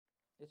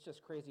It's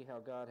just crazy how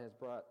God has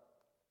brought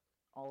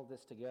all of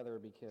this together,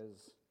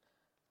 because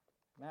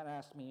Matt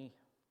asked me,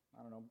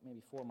 I don't know,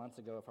 maybe 4 months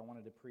ago if I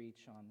wanted to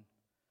preach on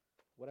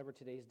whatever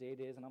today's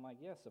date is, and I'm like,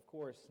 yes, of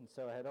course. And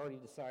so I had already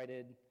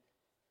decided.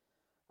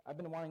 I've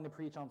been wanting to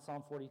preach on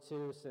Psalm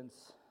 42 since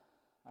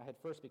I had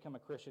first become a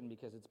Christian,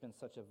 because it's been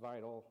such a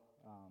vital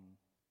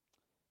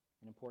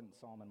and important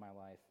psalm in my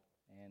life.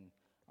 And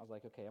I was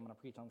like, okay, I'm going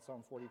to preach on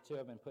Psalm 42.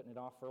 I've been putting it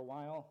off for a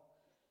while.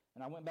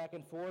 And I went back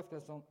and forth,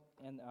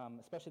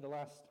 especially the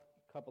last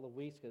couple of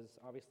weeks, because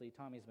obviously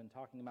Tommy's been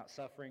talking about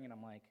suffering, and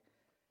I'm like,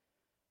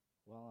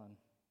 well, am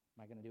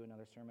I going to do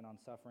another sermon on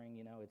suffering?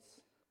 You know,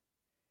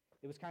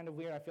 it was kind of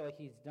weird. I feel like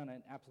he's done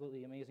an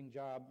absolutely amazing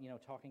job,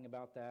 talking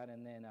about that.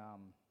 And then I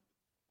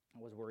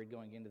was worried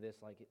going into this,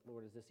 like,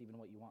 Lord, is this even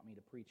what you want me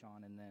to preach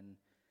on? And then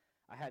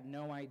I had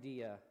no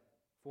idea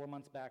 4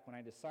 months back when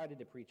I decided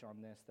to preach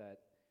on this that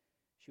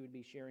she would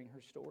be sharing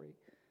her story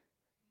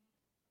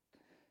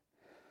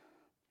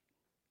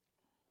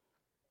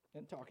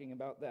and talking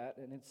about that.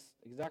 And it's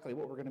exactly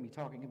what we're going to be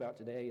talking about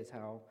today, is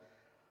how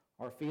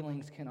our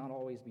feelings cannot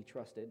always be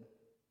trusted,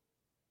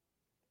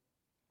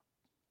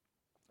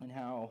 and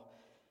how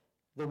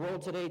the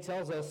world today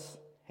tells us,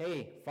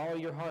 hey, follow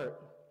your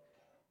heart.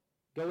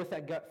 Go with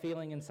that gut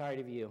feeling inside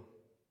of you.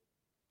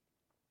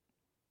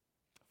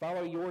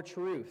 Follow your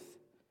truth.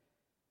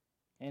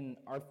 And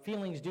our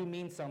feelings do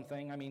mean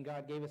something. I mean,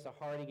 God gave us a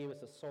heart, He gave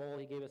us a soul,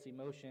 He gave us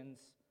emotions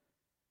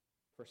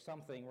for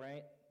something,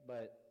 right?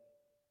 But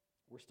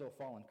we're still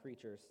fallen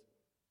creatures.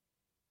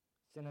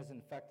 Sin has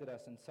infected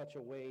us in such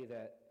a way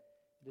that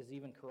it has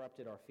even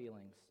corrupted our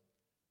feelings.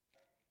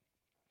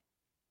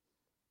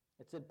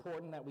 It's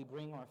important that we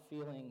bring our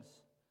feelings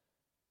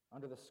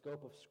under the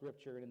scope of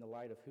Scripture and in the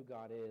light of who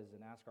God is,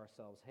 and ask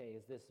ourselves, hey,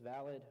 is this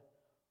valid,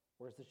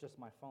 or is this just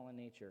my fallen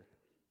nature?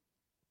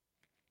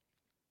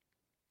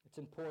 It's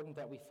important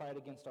that we fight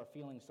against our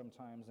feelings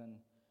sometimes, and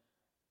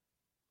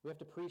we have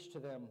to preach to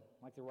them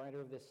like the writer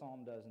of this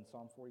psalm does in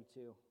Psalm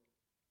 42.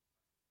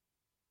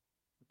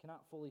 We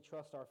cannot fully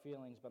trust our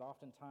feelings, but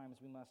oftentimes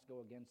we must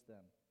go against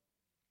them.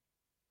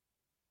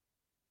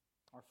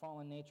 Our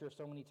fallen nature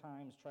so many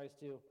times tries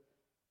to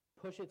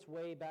push its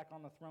way back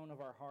on the throne of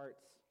our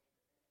hearts.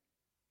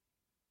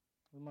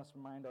 We must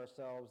remind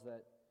ourselves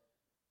that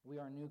we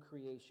are new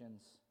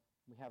creations.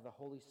 We have the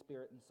Holy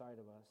Spirit inside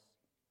of us.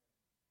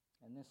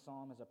 And this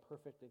psalm is a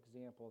perfect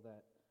example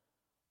that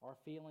our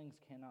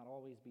feelings cannot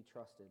always be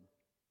trusted.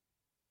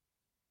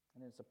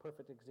 And it's a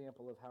perfect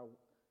example of how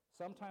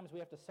sometimes we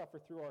have to suffer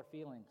through our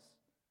feelings.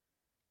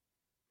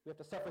 We have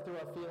to suffer through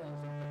our feelings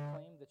and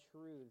proclaim the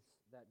truths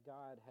that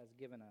God has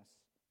given us.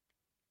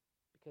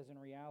 Because in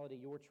reality,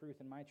 your truth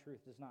and my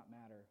truth does not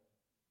matter.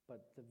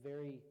 But the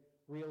very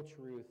real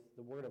truth,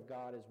 the Word of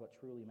God, is what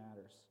truly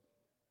matters.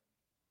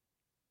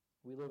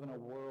 We live in a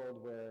world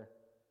where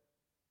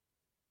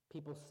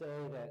people say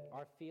that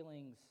our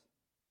feelings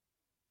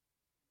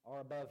are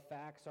above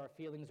facts, our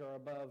feelings are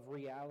above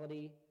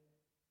reality.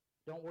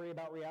 Don't worry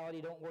about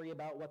reality, don't worry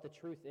about what the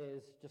truth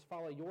is. Just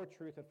follow your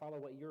truth and follow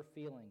what you're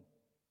feeling.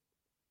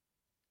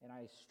 And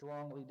I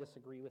strongly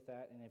disagree with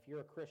that. And if you're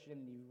a Christian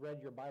and you've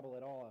read your Bible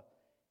at all,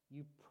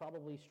 you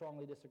probably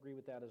strongly disagree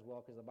with that as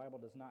well, because the Bible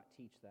does not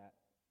teach that.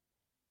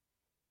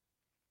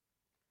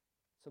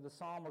 So the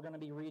psalm we're going to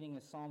be reading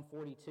is Psalm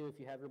 42. If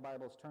you have your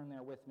Bibles, turn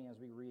there with me as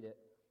we read it.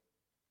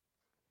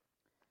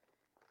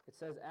 It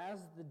says, "As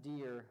the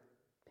deer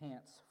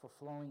pants for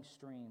flowing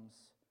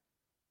streams,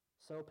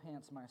 so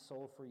pants my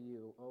soul for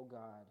you, O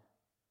God.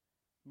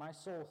 My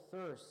soul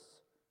thirsts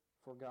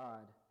for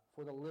God,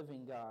 for the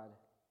living God.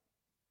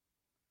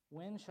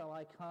 When shall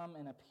I come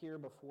and appear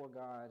before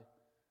God?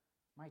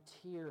 My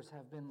tears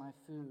have been my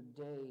food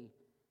day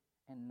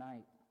and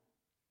night,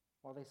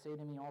 while they say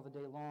to me all the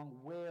day long,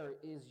 where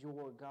is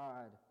your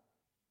God?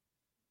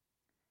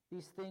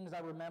 These things I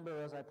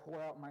remember as I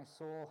pour out my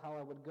soul, how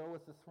I would go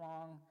with the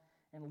throng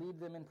and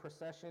lead them in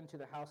procession to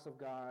the house of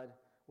God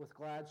with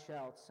glad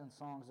shouts and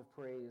songs of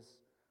praise,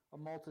 a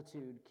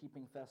multitude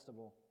keeping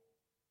festival.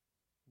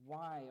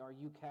 Why are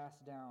you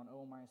cast down,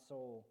 O my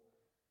soul?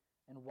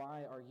 And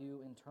why are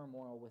you in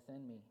turmoil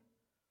within me?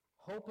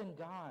 Hope in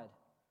God,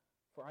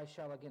 for I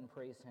shall again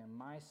praise him,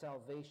 my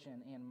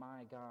salvation and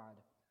my God.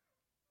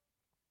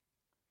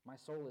 My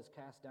soul is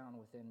cast down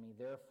within me,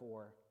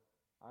 therefore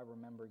I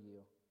remember you.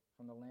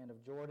 From the land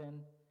of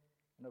Jordan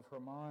and of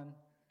Hermon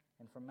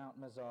and from Mount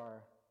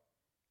Mizar.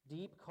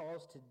 Deep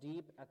calls to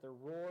deep at the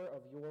roar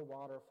of your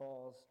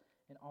waterfalls,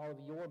 and all of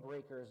your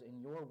breakers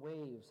and your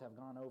waves have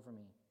gone over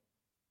me.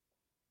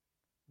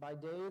 By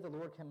day the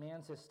Lord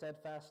commands his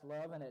steadfast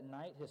love, and at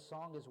night his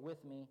song is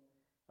with me,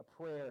 a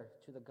prayer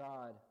to the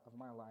God of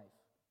my life.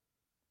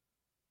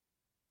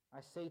 I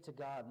say to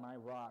God, my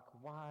rock,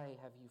 why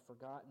have you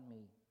forgotten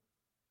me?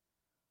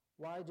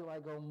 Why do I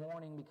go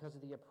mourning because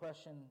of the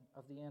oppression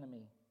of the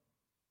enemy?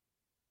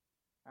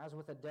 As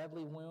with a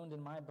deadly wound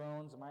in my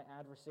bones, my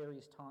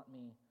adversaries taunt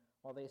me,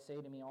 while they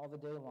say to me all the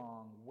day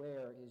long,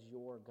 where is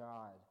your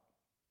God?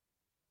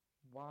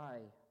 Why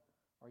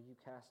are you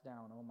cast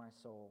down, O my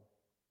soul?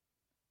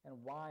 And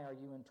why are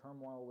you in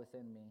turmoil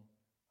within me?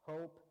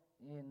 Hope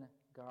in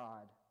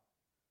God,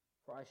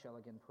 for I shall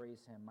again praise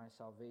him, my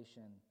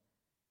salvation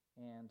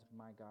and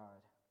my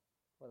God.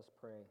 Let us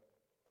pray.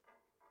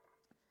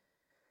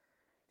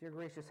 Dear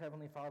gracious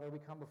Heavenly Father, we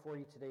come before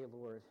you today,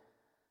 Lord,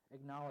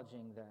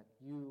 acknowledging that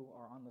you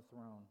are on the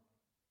throne.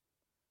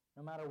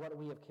 No matter what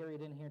we have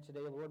carried in here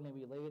today, Lord, may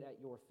we lay it at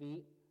your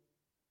feet.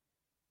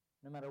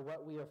 No matter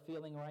what we are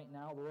feeling right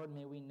now, Lord,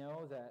 may we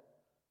know that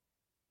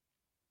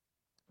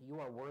you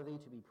are worthy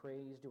to be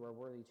praised. You are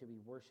worthy to be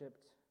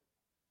worshiped.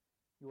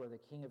 You are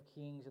the King of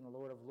kings and the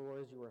Lord of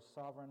lords. You are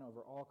sovereign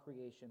over all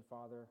creation,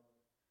 Father.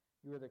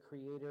 You are the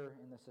creator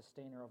and the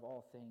sustainer of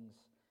all things,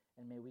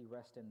 and may we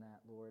rest in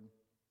that, Lord.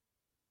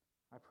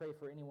 I pray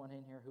for anyone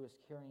in here who is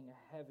carrying a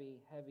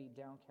heavy, heavy,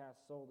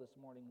 downcast soul this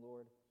morning,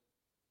 Lord.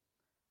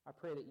 I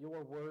pray that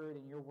your word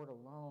and your word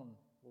alone,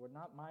 Lord,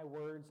 not my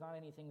words, not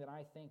anything that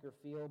I think or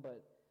feel,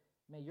 but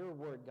may your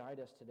word guide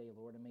us today,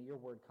 Lord, and may your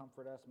word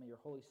comfort us. May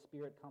your Holy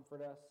Spirit comfort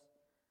us.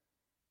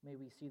 May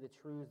we see the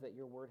truths that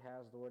your word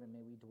has, Lord, and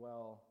may we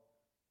dwell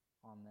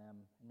on them.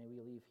 And may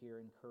we leave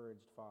here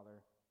encouraged, Father.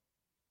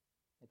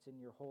 It's in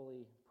your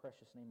holy,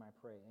 precious name I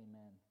pray.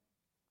 Amen.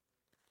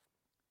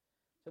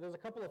 So there's a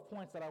couple of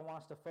points that I want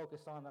us to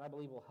focus on that I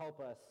believe will help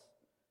us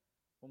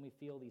when we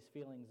feel these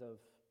feelings of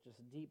just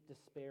deep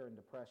despair and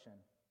depression.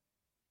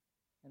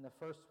 And the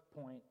first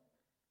point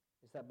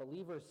is that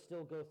believers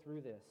still go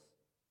through this.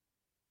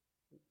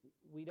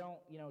 We don't,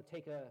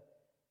 take a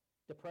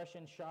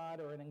depression shot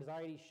or an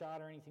anxiety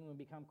shot or anything when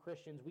we become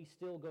Christians. We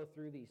still go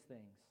through these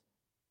things.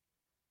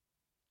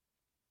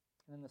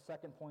 And then the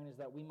second point is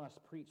that we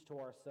must preach to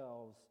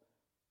ourselves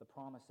the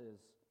promises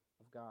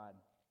of God.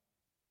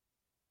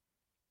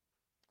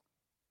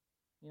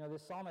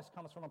 This psalmist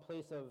comes from a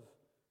place of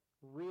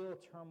real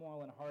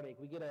turmoil and heartache.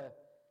 We get an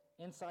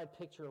inside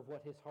picture of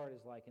what his heart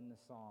is like in this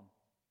psalm.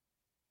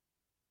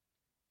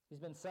 He's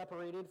been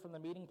separated from the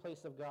meeting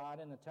place of God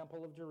in the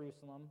temple of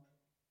Jerusalem.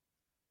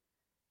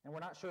 And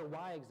we're not sure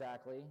why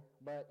exactly,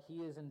 but he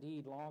is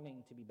indeed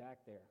longing to be back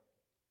there.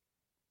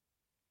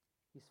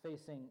 He's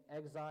facing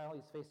exile,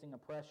 he's facing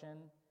oppression,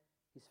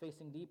 he's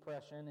facing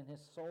depression, and his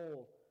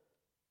soul,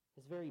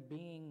 his very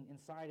being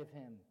inside of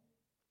him,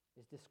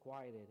 is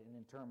disquieted and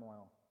in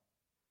turmoil.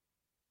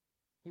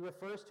 He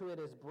refers to it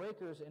as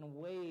breakers and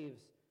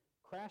waves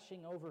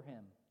crashing over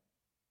him.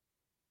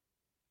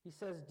 He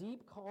says,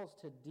 deep calls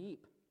to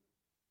deep.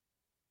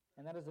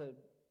 And that is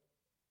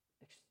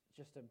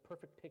just a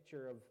perfect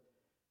picture of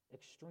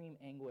extreme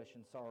anguish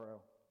and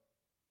sorrow.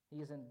 He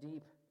is in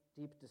deep,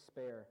 deep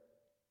despair.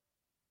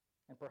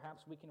 And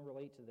perhaps we can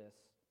relate to this.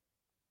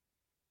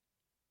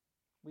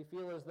 We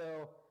feel as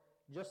though,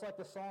 just like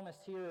the psalmist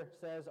here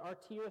says, our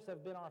tears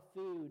have been our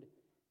food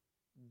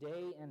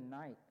day and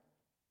night.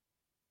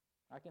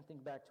 I can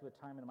think back to a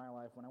time in my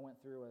life when I went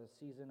through a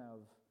season of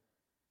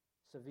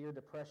severe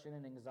depression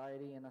and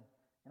anxiety, and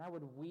I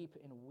would weep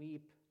and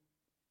weep,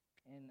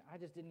 and I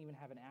just didn't even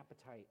have an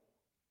appetite.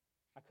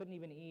 I couldn't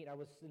even eat. I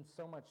was in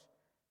so much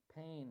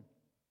pain.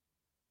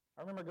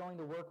 I remember going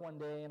to work one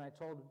day, and I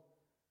told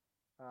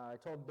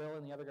Bill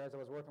and the other guys I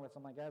was working with,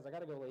 I'm like, guys, I got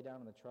to go lay down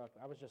in the truck.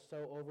 I was just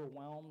so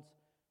overwhelmed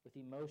with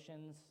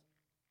emotions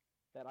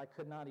that I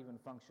could not even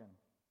function.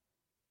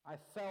 I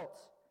felt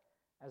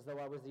as though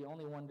I was the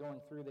only one going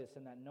through this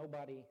and that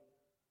nobody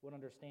would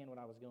understand what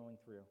I was going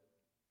through.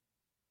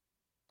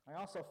 I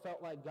also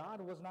felt like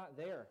God was not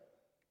there.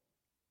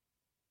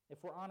 If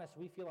we're honest,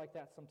 we feel like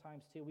that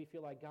sometimes too. We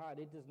feel like, God,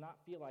 it does not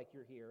feel like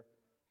you're here.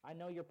 I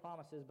know your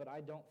promises, but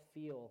I don't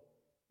feel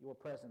your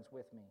presence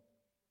with me.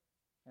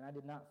 And I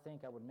did not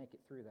think I would make it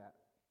through that.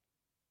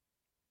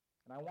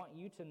 And I want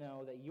you to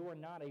know that you are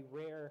not a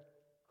rare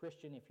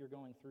Christian if you're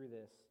going through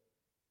this.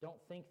 Don't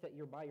think that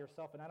you're by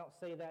yourself. And I don't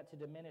say that to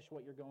diminish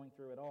what you're going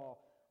through at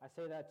all. I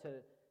say that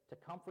to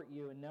comfort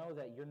you and know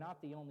that you're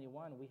not the only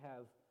one. We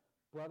have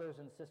brothers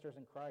and sisters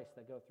in Christ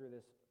that go through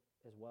this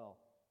as well.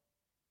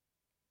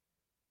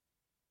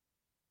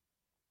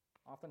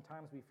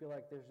 Oftentimes we feel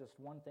like there's just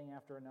one thing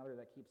after another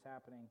that keeps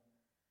happening.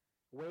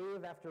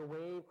 Wave after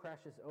wave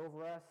crashes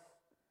over us.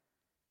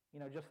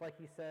 Just like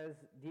he says,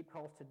 deep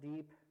calls to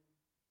deep.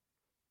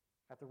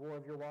 At the roar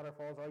of your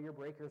waterfalls, all your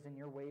breakers and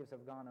your waves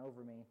have gone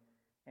over me.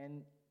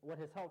 And what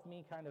has helped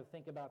me kind of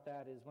think about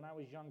that is when I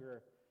was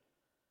younger,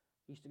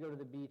 I used to go to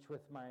the beach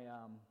with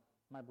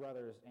my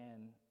brothers,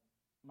 and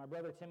my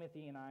brother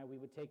Timothy and I, we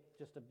would take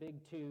just a big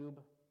tube,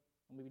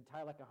 and we would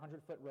tie like a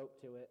 100-foot rope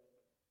to it,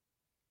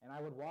 and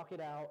I would walk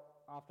it out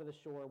off to the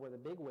shore where the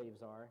big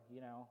waves are,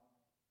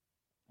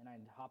 and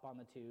I'd hop on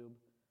the tube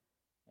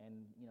and,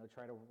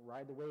 try to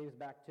ride the waves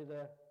back to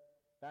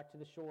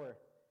the shore.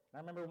 And I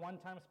remember one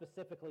time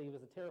specifically, it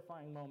was a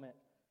terrifying moment.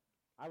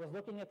 I was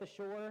looking at the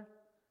shore,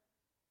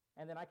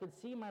 and then I could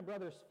see my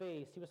brother's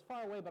face. He was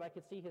far away, but I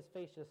could see his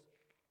face just...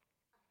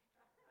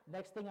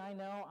 Next thing I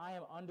know, I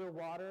am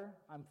underwater.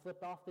 I'm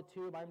flipped off the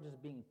tube. I'm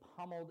just being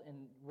pummeled and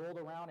rolled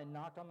around and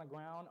knocked on the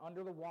ground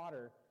under the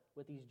water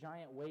with these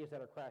giant waves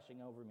that are crashing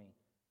over me.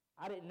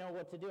 I didn't know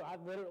what to do. I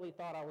literally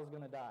thought I was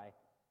going to die.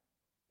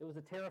 It was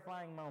a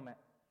terrifying moment.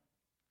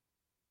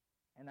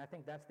 And I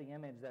think that's the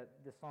image that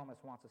the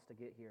psalmist wants us to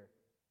get here.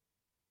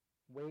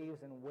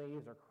 Waves and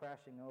waves are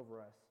crashing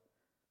over us.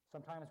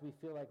 Sometimes we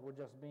feel like we're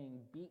just being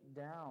beat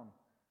down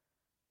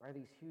by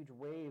these huge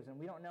waves, and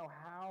we don't know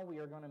how we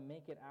are going to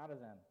make it out of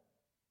them.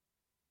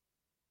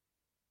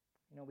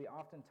 We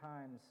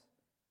oftentimes,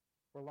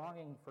 we're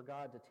longing for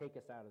God to take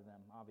us out of them,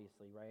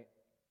 obviously, right?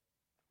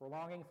 We're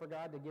longing for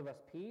God to give us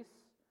peace.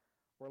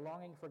 We're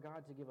longing for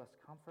God to give us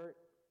comfort.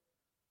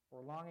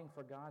 We're longing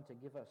for God to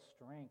give us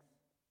strength.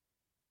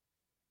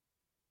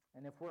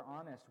 And if we're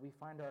honest, we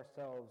find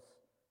ourselves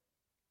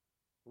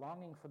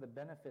longing for the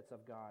benefits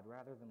of God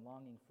rather than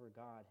longing for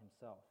God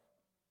himself.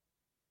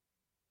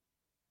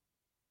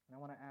 And I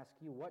want to ask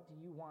you, what do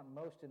you want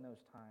most in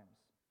those times?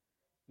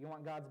 You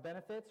want God's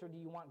benefits, or do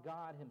you want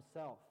God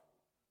himself,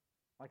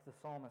 like the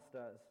psalmist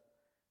does?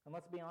 And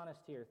let's be honest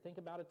here. Think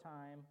about a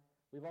time.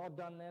 We've all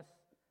done this.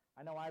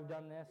 I know I've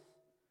done this.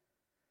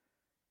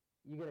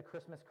 You get a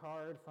Christmas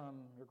card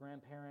from your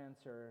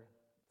grandparents or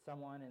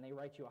someone, and they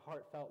write you a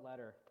heartfelt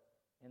letter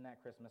in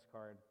that Christmas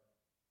card.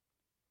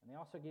 And they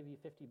also give you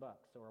 $50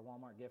 or a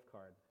Walmart gift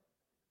card.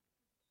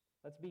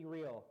 Let's be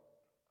real.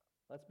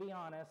 Let's be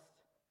honest.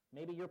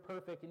 Maybe you're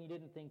perfect and you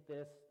didn't think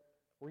this.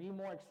 Were you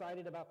more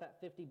excited about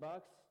that $50?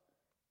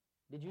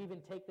 Did you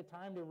even take the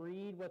time to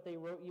read what they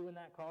wrote you in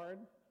that card?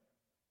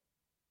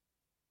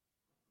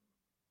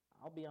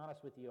 I'll be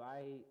honest with you.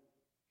 I've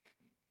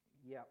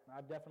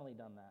definitely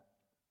done that.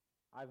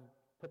 I've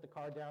put the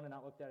card down and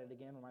not looked at it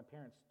again when my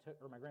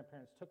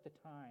grandparents took the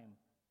time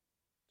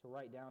to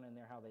write down in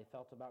there how they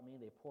felt about me.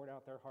 They poured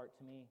out their heart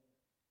to me,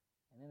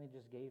 and then they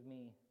just gave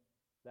me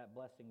that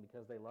blessing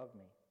because they loved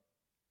me.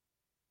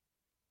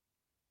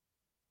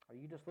 Are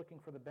you just looking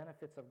for the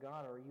benefits of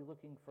God, or are you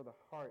looking for the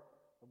heart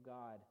of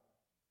God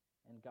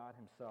and God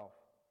himself?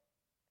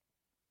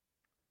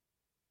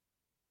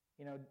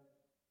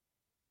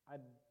 I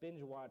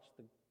binge-watched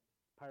the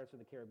Pirates of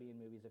the Caribbean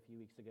movies a few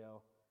weeks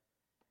ago,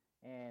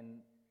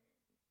 and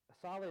a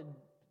solid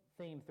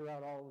theme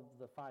throughout all of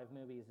the 5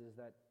 movies is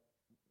that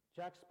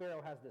Jack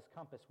Sparrow has this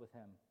compass with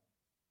him.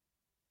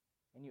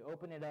 And you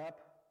open it up,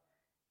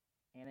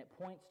 and it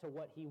points to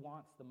what he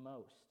wants the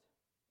most.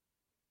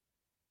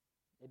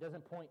 It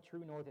doesn't point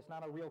true north. It's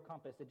not a real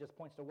compass. It just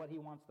points to what he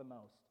wants the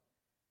most.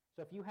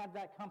 So if you had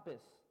that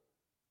compass,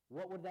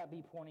 what would that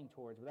be pointing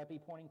towards? Would that be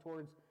pointing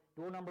towards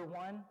door number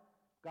 1,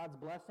 God's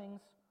blessings?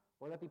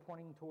 Or would that be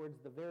pointing towards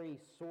the very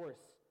source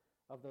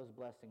of those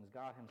blessings,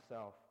 God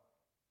himself?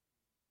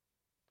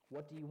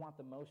 What do you want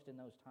the most in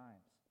those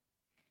times?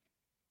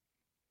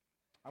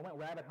 I went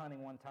rabbit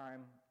hunting one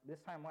time, this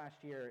time last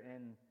year,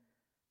 and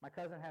my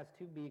cousin has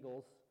 2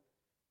 beagles,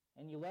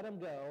 and you let them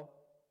go,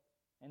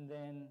 and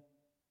then,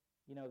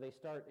 they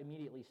start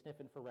immediately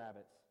sniffing for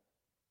rabbits.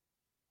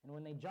 And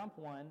when they jump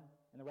one,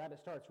 and the rabbit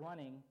starts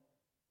running,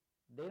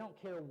 they don't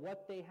care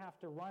what they have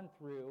to run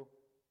through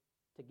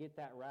to get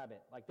that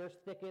rabbit. Like, there's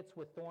thickets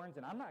with thorns,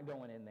 and I'm not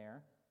going in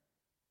there.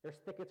 There's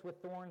thickets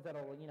with thorns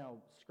that'll,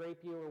 scrape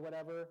you or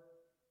whatever.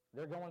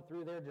 They're going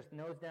through there, just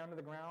nose down to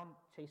the ground,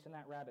 chasing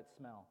that rabbit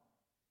smell.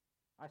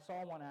 I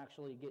saw one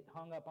actually get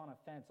hung up on a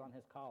fence on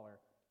his collar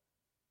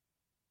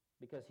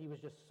because he was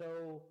just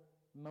so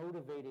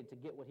motivated to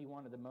get what he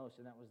wanted the most,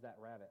 and that was that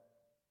rabbit.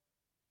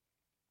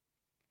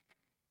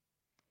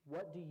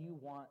 What do you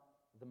want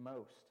the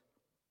most?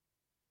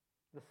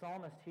 The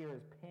psalmist here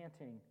is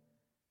panting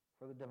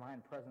for the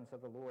divine presence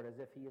of the Lord as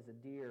if he is a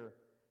deer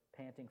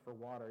panting for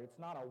water. It's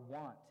not a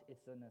want,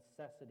 it's a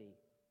necessity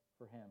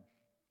for him.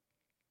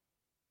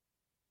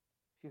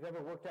 If you've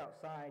ever worked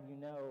outside, you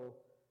know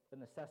the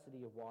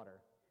necessity of water.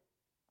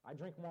 I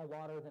drink more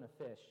water than a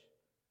fish.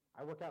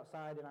 I work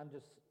outside and I'm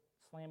just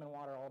slamming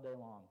water all day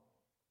long.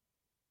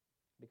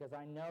 Because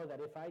I know that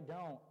if I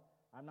don't,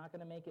 I'm not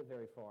going to make it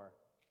very far.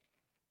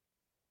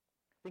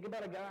 Think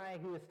about a guy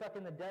who is stuck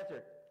in the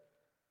desert.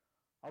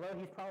 Although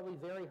he's probably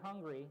very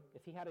hungry,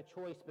 if he had a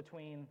choice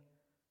between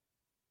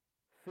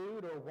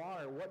food or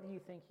water, what do you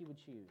think he would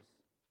choose?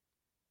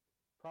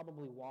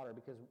 Probably water,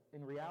 because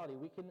in reality,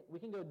 we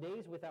can go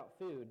days without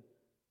food.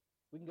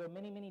 We can go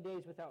many, many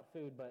days without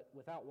food, but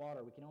without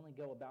water, we can only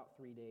go about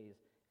 3 days.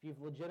 If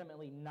you've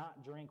legitimately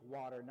not drank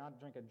water, not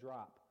drink a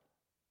drop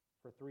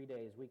for 3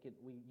 days,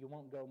 you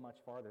won't go much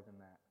farther than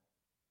that.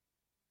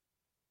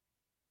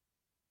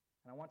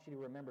 And I want you to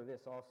remember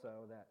this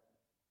also, that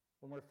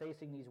when we're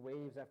facing these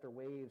waves after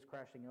waves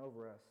crashing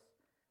over us,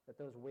 that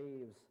those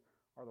waves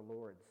are the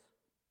Lord's.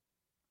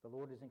 The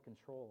Lord is in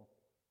control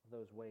of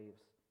those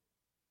waves.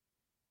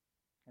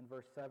 In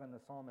verse 7,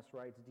 the psalmist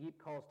writes,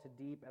 "Deep calls to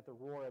deep at the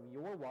roar of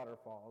your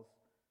waterfalls.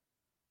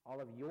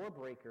 All of your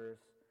breakers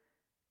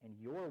and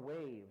your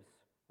waves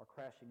are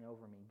crashing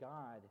over me."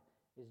 God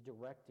is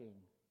directing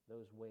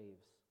those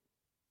waves.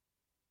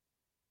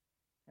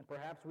 And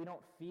perhaps we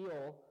don't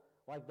feel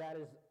like that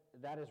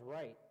is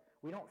right.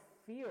 We don't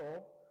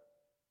feel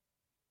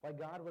like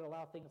God would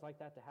allow things like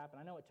that to happen.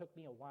 I know it took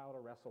me a while to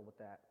wrestle with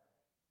that.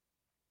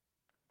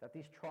 That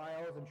these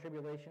trials and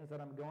tribulations that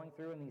I'm going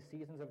through in these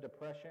seasons of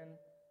depression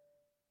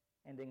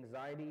and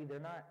anxiety, they're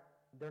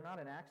not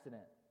an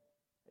accident.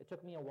 It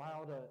took me a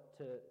while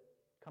to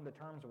come to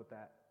terms with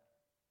that.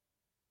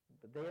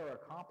 But they are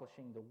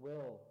accomplishing the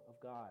will of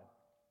God.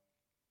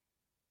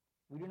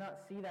 We do not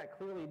see that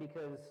clearly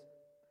because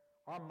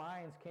our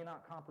minds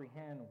cannot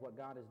comprehend what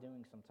God is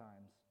doing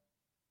sometimes.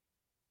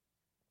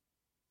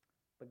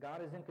 But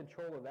God is in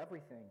control of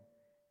everything,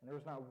 and there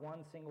is not one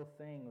single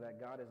thing that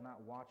God is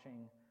not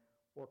watching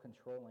or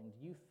controlling.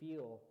 Do you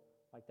feel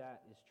like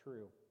that is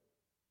true?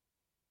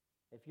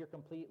 If you're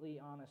completely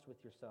honest with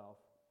yourself,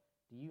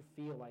 do you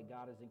feel like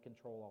God is in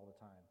control all the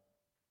time?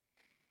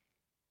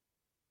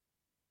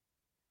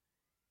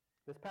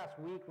 This past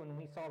week when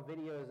we saw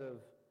videos of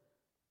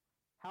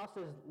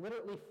houses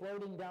literally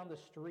floating down the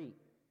street,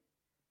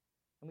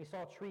 and we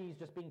saw trees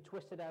just being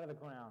twisted out of the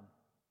ground,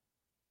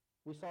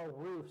 we saw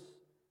roofs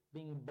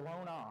being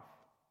blown off.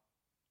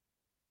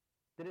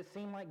 Did it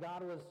seem like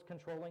God was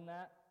controlling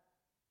that?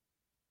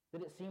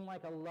 Did it seem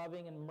like a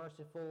loving and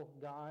merciful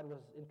God was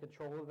in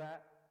control of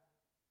that?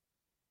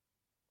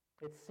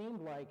 It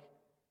seemed like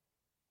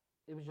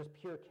it was just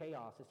pure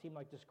chaos. It seemed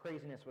like just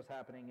craziness was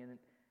happening.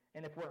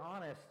 And if we're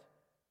honest,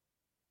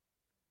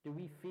 do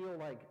we feel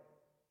like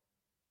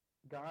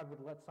God would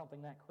let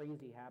something that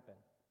crazy happen?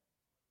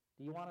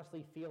 Do you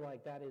honestly feel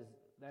like that is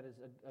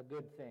a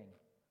good thing?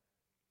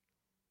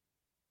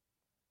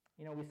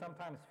 You know, we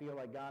sometimes feel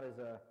like God is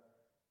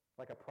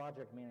like a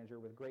project manager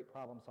with great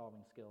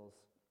problem-solving skills.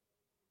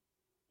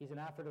 He's an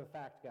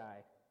after-the-fact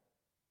guy.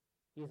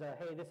 He's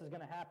hey, this is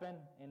going to happen,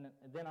 and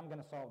then I'm going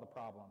to solve the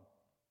problem.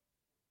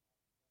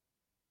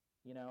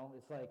 You know,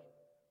 it's like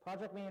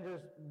project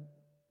managers,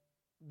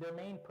 their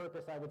main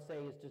purpose, I would say,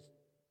 is just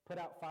put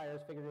out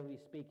fires, figuratively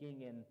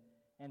speaking,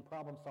 and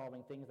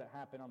problem-solving things that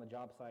happen on the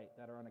job site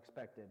that are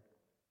unexpected.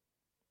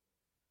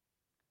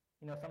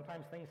 You know,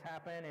 sometimes things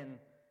happen, and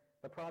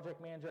the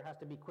project manager has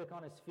to be quick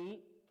on his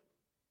feet.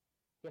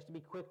 He has to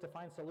be quick to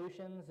find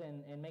solutions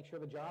and make sure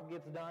the job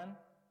gets done.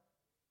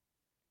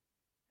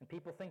 And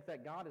people think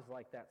that God is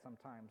like that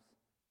sometimes.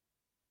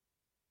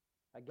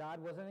 That God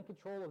wasn't in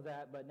control of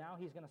that, but now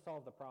he's going to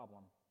solve the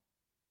problem.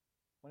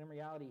 When in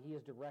reality, he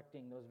is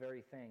directing those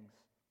very things.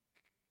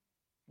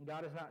 And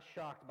God is not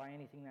shocked by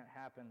anything that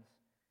happens.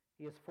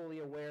 He is fully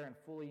aware and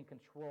fully in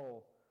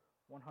control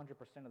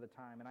 100% of the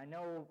time. And I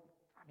know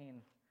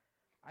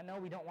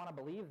we don't want to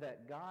believe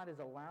that God is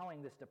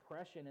allowing this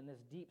depression and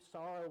this deep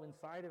sorrow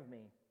inside of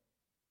me.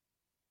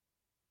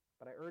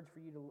 But I urge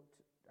you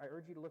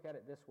to look at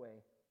it this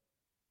way.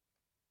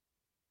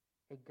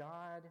 A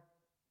God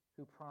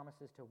who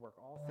promises to work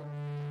all things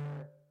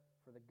together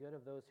for the good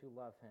of those who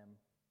love him.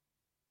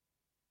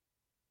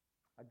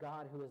 A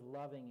God who is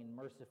loving and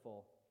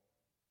merciful.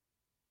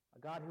 A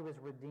God who has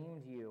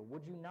redeemed you.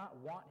 Would you not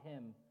want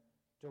him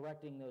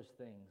directing those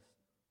things?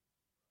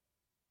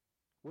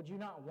 Would you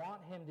not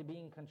want him to be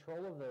in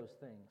control of those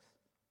things?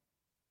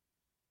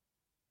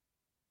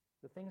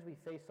 The things we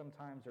face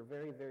sometimes are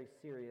very, very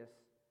serious.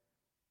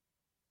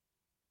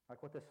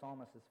 Like what the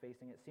psalmist is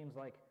facing. It seems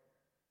like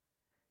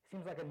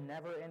a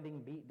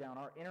never-ending beatdown.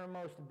 Our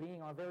innermost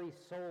being, our very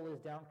soul is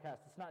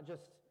downcast. It's not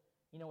just,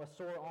 a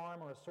sore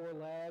arm or a sore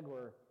leg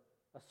or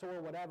a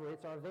sore whatever.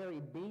 It's our very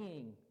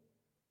being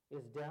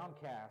is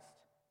downcast.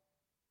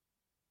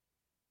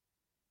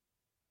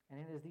 And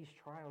it is these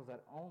trials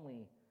that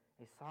only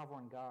a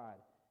sovereign God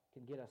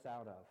can get us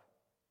out of.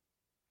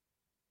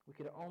 We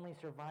could only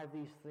survive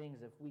these things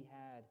if we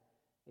had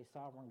a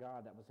sovereign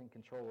God that was in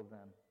control of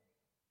them.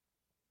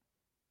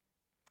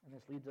 And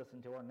this leads us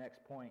into our next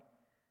point.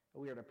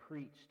 We are to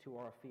preach to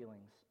our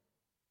feelings.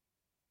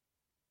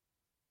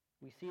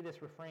 We see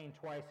this refrain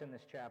twice in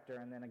this chapter,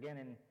 and then again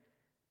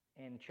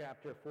in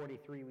chapter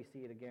 43 we see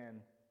it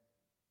again.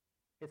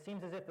 It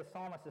seems as if the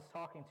psalmist is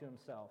talking to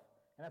himself,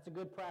 and that's a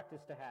good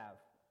practice to have.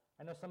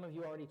 I know some of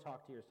you already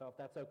talk to yourself.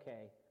 That's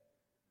okay.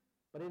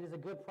 But it is a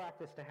good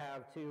practice to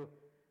have to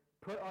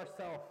put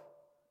ourselves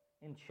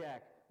in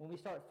check. When we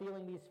start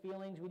feeling these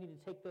feelings, we need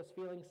to take those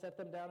feelings, set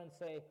them down, and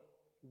say,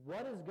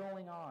 what is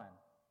going on?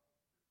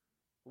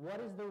 What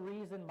is the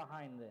reason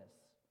behind this?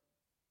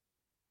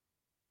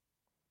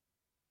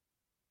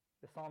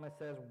 The psalmist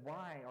says,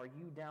 why are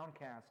you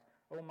downcast,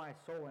 O my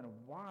soul, and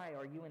why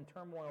are you in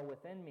turmoil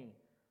within me?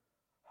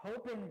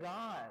 Hope in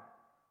God,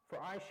 for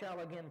I shall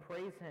again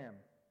praise him.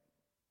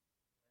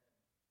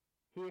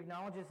 He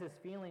acknowledges his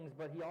feelings,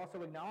 but he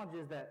also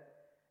acknowledges that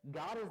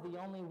God is the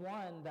only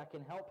one that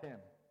can help him.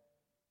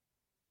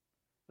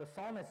 The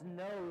psalmist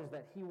knows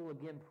that he will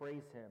again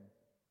praise him.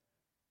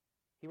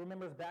 He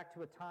remembers back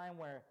to a time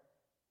where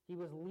he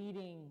was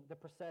leading the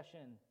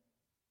procession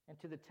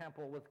into the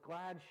temple with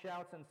glad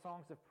shouts and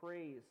songs of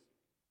praise.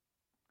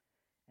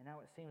 And now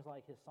it seems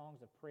like his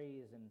songs of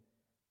praise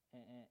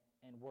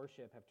and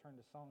worship have turned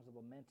to songs of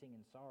lamenting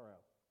and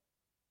sorrow.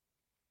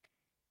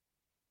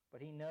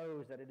 But he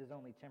knows that it is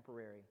only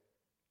temporary.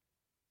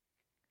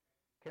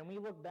 Can we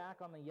look back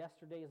on the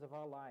yesterdays of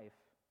our life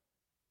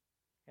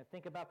and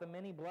think about the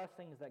many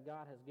blessings that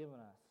God has given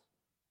us?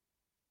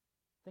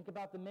 Think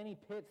about the many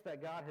pits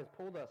that God has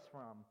pulled us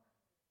from.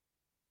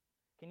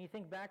 Can you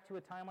think back to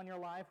a time in your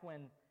life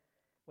when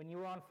you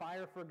were on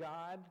fire for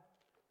God?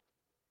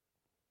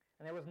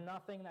 And there was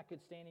nothing that could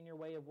stand in your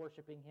way of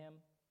worshiping him.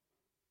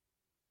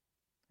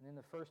 And then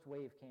the first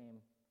wave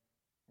came,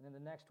 and then the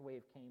next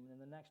wave came, and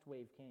then the next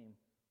wave came.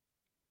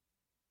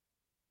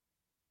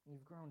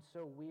 You've grown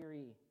so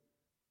weary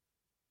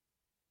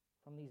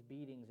from these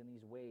beatings and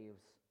these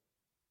waves.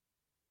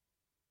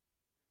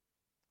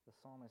 The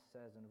psalmist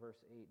says in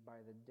verse 8,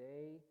 "By the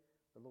day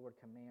the Lord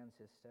commands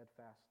his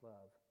steadfast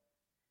love,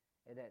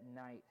 and at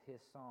night his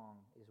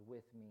song is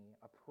with me,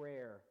 a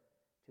prayer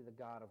to the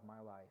God of my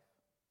life."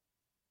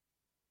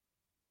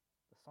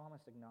 The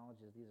psalmist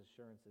acknowledges these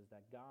assurances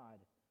that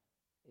God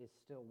is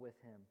still with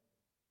him.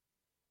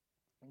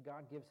 And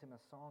God gives him a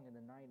song in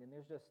the night. And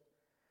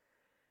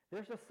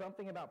there's just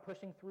something about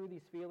pushing through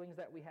these feelings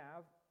that we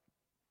have,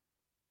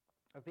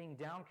 of being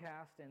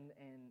downcast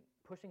and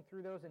pushing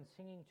through those and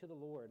singing to the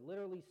Lord,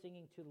 literally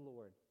singing to the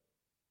Lord.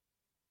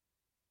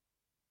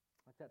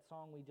 Like that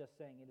song we just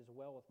sang, "It Is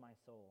Well With My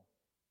Soul."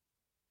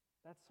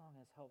 That song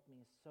has helped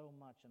me so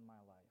much in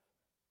my life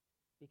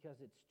because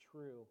it's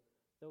true.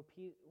 Though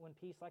when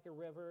peace like a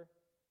river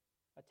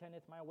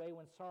attendeth my way,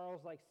 when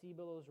sorrows like sea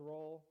billows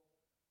roll,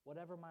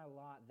 whatever my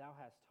lot, thou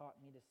hast taught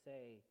me to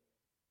say,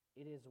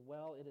 it is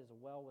well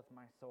with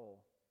my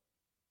soul.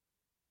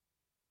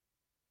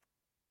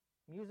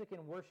 Music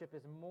and worship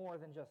is more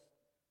than just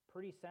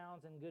pretty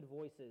sounds and good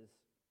voices.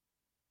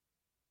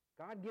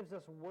 God gives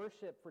us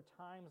worship for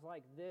times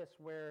like this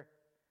where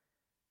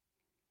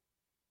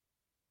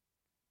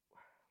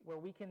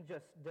we can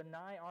just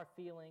deny our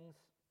feelings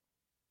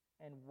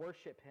and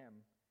worship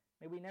him.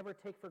 May we never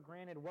take for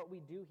granted what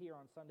we do here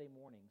on Sunday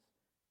mornings.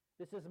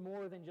 This is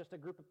more than just a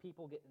group of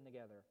people getting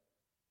together.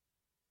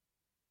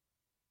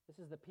 This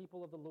is the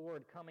people of the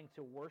Lord coming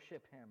to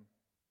worship him.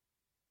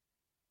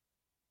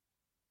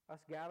 Us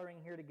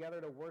gathering here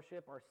together to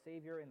worship our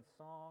Savior in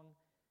song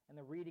and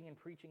the reading and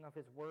preaching of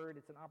his word,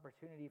 it's an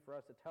opportunity for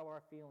us to tell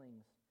our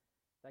feelings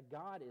that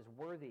God is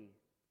worthy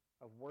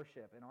of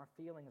worship and our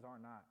feelings are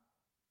not.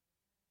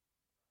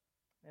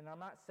 And I'm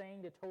not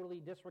saying to totally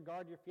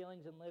disregard your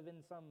feelings and live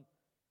in some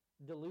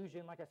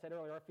delusion. Like I said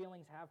earlier, our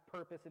feelings have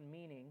purpose and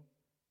meaning.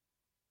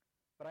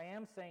 But I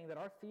am saying that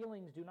our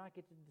feelings do not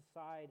get to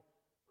decide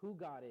who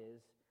God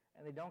is,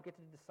 and they don't get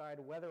to decide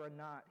whether or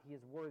not he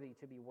is worthy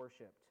to be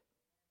worshipped.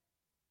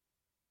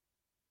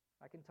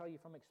 I can tell you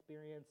from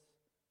experience,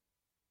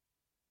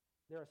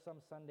 there are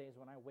some Sundays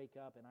when I wake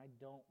up and I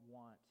don't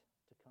want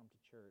to come to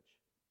church.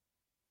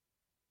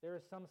 There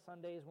are some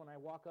Sundays when I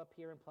walk up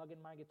here and plug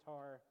in my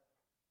guitar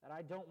that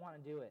I don't want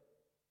to do it.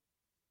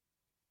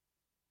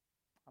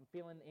 I'm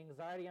feeling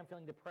anxiety, I'm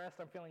feeling depressed,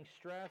 I'm feeling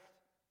stressed.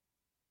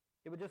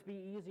 It would just be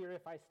easier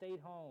if I stayed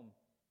home.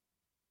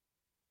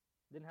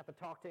 Didn't have to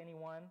talk to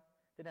anyone,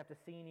 didn't have to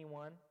see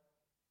anyone.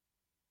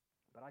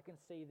 But I can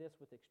say this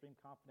with extreme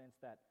confidence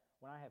that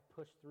when I have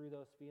pushed through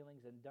those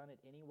feelings and done it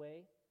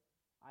anyway,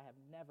 I have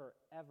never,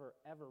 ever,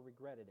 ever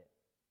regretted it.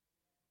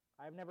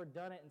 I've never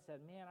done it and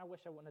said, man, I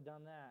wish I wouldn't have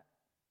done that.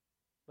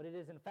 But it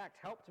has in fact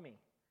helped me.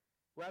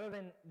 Rather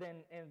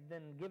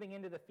than giving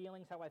into the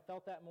feelings how I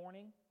felt that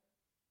morning,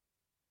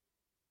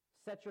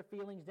 set your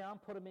feelings down,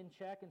 put them in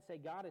check, and say,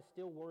 God is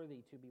still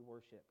worthy to be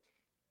worshipped.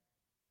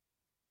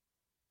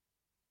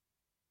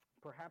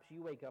 Perhaps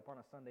you wake up on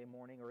a Sunday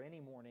morning or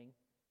any morning,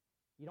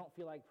 you don't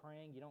feel like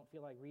praying, you don't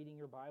feel like reading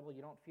your Bible,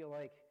 you don't feel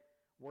like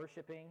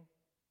worshiping,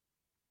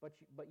 but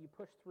you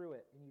push through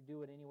it and you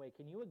do it anyway.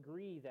 Can you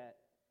agree that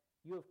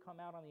you have come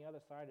out on the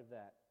other side of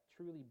that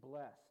truly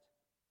blessed?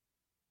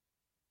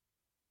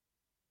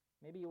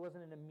 Maybe it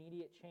wasn't an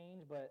immediate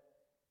change, but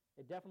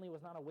it definitely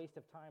was not a waste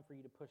of time for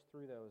you to push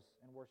through those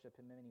and worship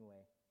him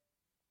anyway.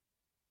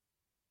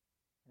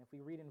 And if we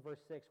read in verse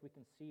 6, we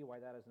can see why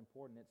that is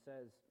important. It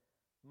says,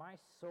 my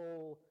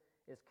soul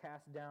is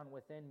cast down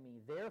within me,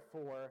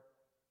 therefore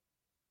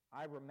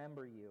I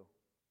remember you.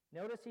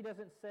 Notice he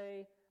doesn't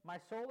say, my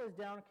soul is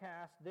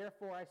downcast,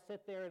 therefore I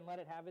sit there and let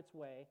it have its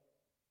way.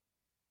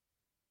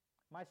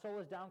 My soul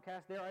is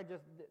downcast,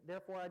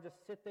 therefore I just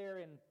sit there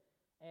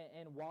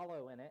and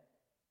wallow in it.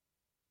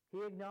 He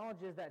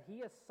acknowledges that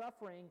he is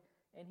suffering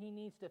and he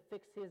needs to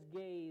fix his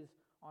gaze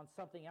on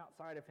something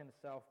outside of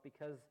himself,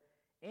 because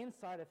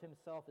inside of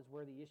himself is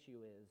where the issue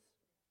is.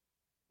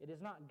 It is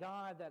not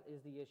God that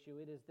is the issue,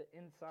 it is the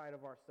inside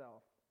of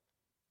ourself.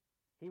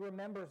 He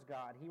remembers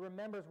God. He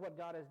remembers what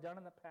God has done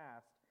in the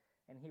past,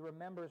 and he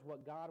remembers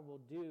what God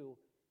will do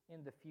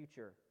in the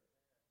future.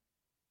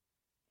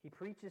 He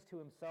preaches to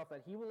himself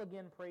that he will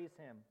again praise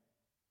him.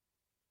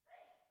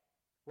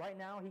 Right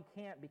now he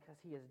can't because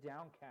he is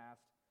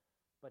downcast,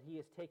 but he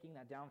is taking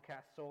that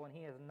downcast soul and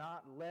he is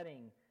not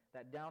letting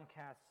that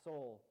downcast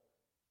soul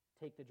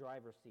take the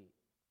driver's seat.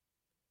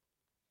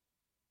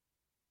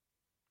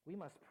 We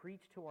must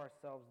preach to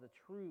ourselves the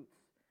truths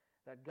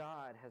that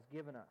God has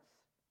given us.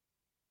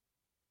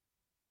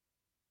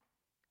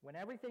 When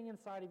everything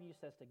inside of you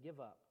says to give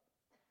up,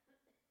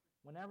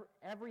 whenever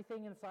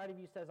everything inside of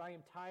you says, I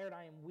am tired,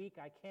 I am weak,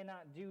 I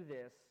cannot do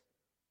this,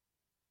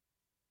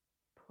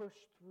 push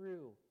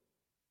through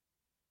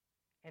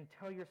and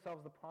tell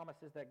yourselves the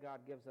promises that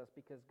God gives us,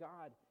 because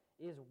God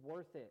is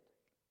worth it.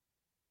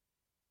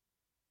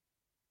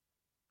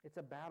 It's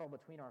a battle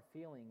between our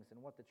feelings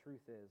and what the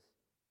truth is.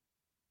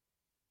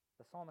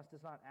 The psalmist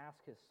does not ask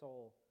his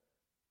soul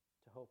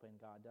to hope in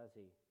God, does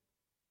he?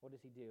 What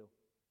does he do?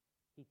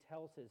 He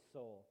tells his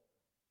soul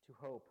to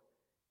hope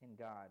in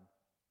God.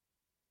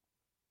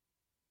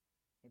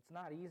 It's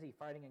not easy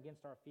fighting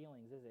against our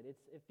feelings, is it?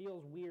 It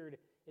feels weird.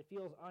 It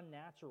feels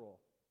unnatural.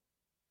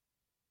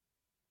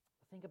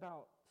 Think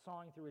about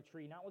sawing through a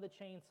tree, not with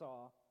a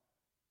chainsaw,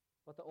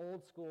 but the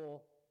old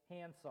school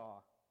handsaw.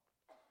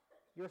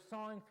 You're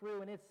sawing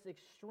through, and it's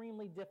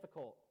extremely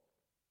difficult.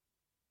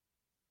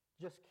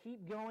 Just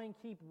keep going,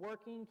 keep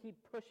working, keep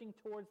pushing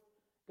towards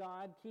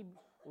God, keep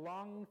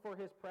longing for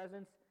His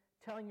presence,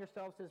 telling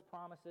yourselves His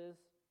promises.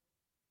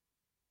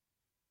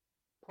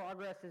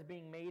 Progress is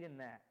being made in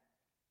that.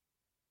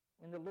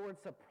 And the Lord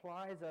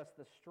supplies us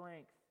the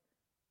strength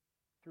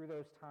through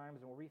those times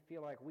where we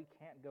feel like we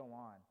can't go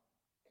on.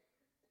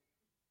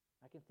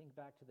 I can think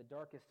back to the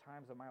darkest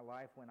times of my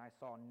life when I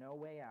saw no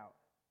way out.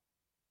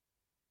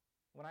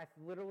 When I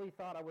literally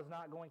thought I was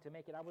not going to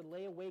make it, I would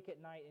lay awake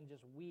at night and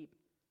just weep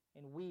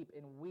and weep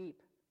and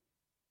weep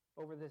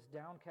over this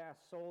downcast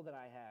soul that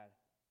I had.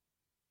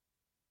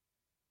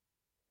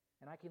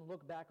 And I can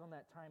look back on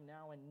that time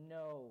now and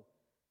know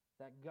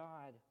that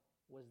God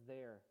was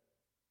there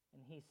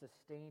and He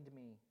sustained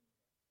me.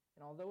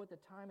 And although at the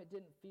time it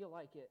didn't feel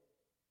like it,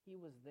 He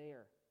was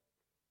there.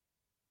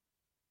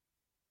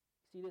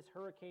 See, this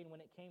hurricane, when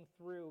it came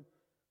through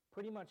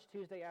pretty much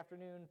Tuesday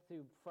afternoon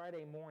through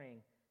Friday morning,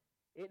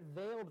 it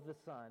veiled the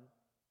sun,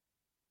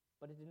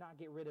 but it did not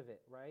get rid of it,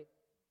 right?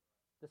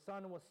 The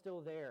sun was still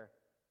there,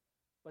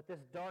 but this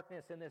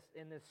darkness and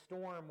this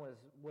storm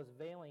was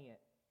veiling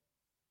it.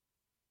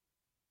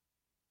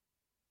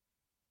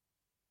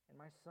 And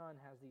my son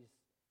has these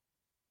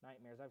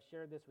nightmares. I've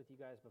shared this with you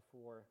guys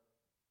before.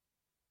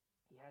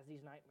 He has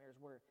these nightmares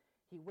where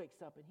he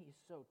wakes up and he's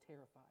so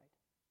terrified.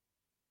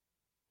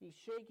 He's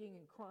shaking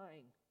and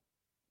crying.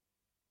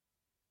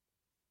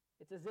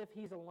 It's as if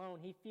he's alone.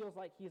 He feels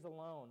like he's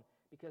alone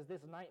because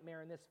this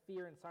nightmare and this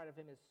fear inside of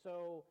him is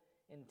so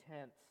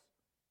intense.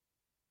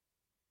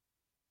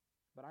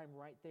 But I'm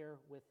right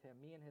there with him.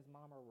 Me and his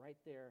mom are right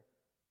there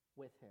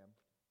with him.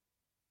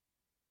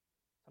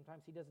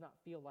 Sometimes he does not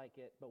feel like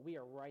it, but we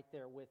are right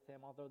there with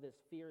him. Although this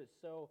fear is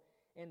so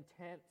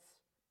intense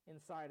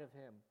inside of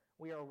him,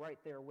 we are right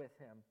there with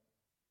him.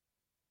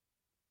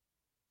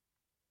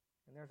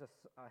 And there's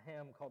a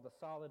hymn called The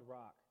Solid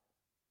Rock.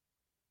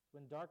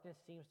 When darkness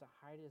seems to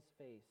hide His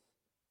face,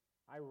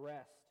 I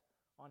rest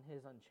on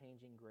His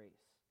unchanging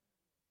grace.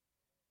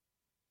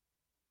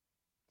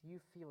 Do you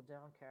feel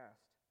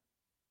downcast?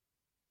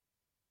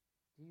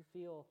 Do you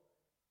feel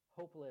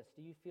hopeless?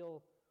 Do you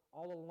feel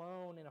all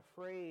alone and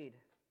afraid?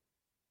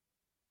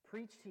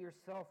 Preach to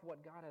yourself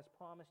what God has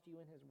promised you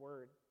in His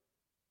Word.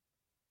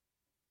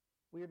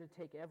 We are to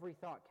take every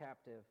thought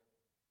captive.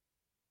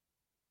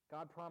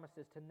 God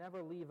promises to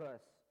never leave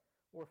us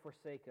or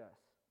forsake us.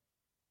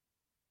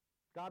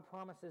 God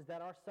promises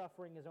that our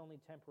suffering is only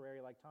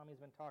temporary, like Tommy's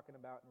been talking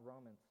about in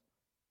Romans.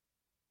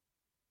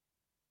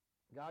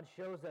 God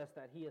shows us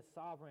that He is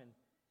sovereign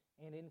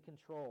and in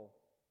control.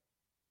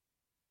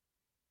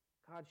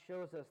 God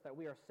shows us that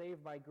we are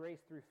saved by grace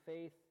through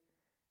faith.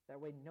 That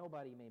way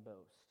nobody may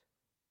boast.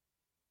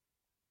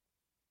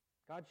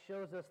 God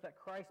shows us that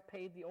Christ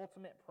paid the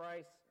ultimate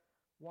price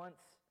once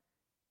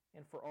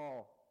and for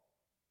all.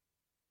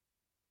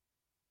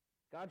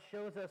 God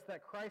shows us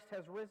that Christ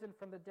has risen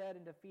from the dead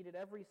and defeated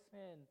every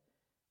sin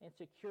and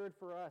secured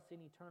for us an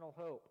eternal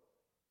hope.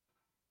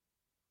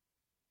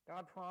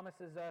 God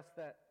promises us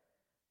that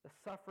the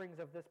sufferings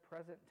of this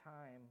present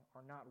time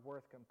are not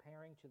worth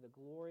comparing to the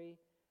glory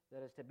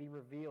that is to be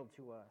revealed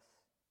to us.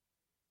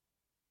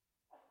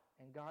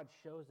 And God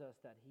shows us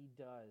that He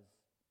does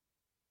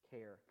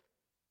care.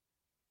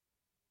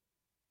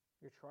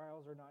 Your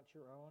trials are not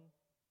your own.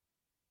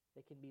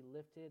 They can be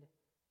lifted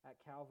at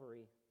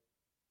Calvary.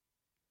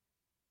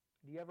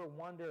 Do you ever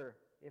wonder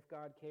if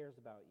God cares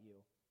about you?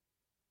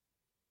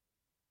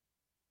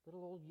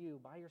 Little old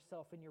you by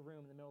yourself in your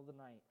room in the middle of the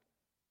night,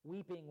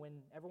 weeping when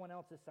everyone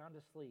else is sound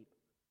asleep,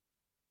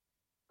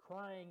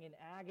 crying in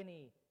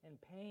agony and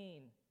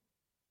pain,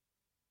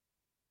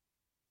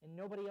 and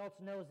nobody else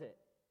knows it.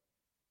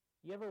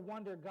 You ever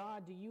wonder,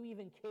 God, do you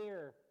even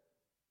care?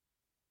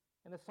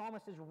 And the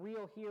psalmist is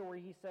real here where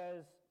he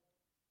says,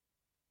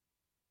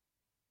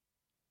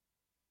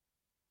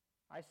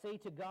 I say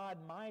to God,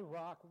 my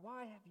rock,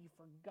 why have you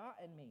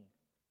forgotten me?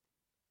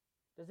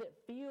 Does it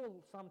feel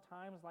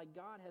sometimes like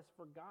God has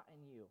forgotten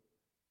you?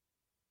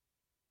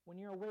 When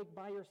you're awake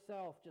by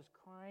yourself, just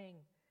crying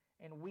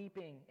and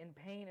weeping in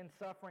pain and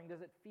suffering,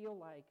 does it feel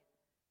like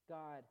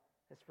God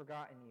has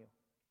forgotten you?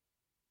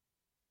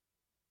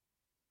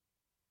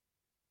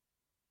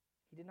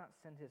 He did not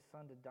send His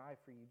Son to die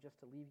for you just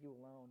to leave you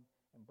alone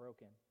and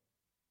broken.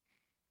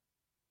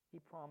 He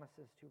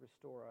promises to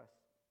restore us.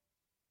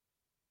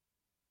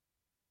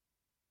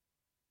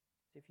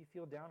 So if you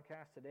feel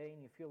downcast today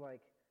and you feel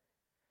like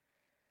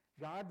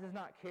God does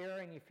not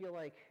care and you feel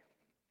like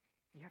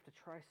you have to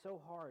try so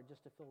hard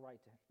just to feel right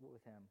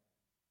with Him,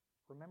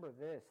 remember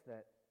this,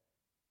 that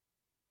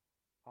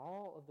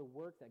All of the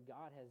work that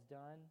God has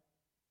done,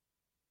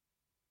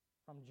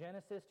 from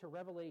Genesis to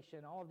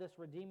Revelation, all of this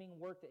redeeming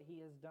work that he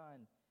has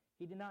done.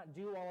 He did not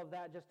do all of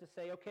that just to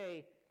say,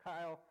 okay,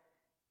 Kyle,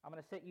 I'm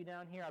going to sit you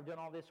down here. I've done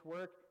all this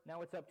work.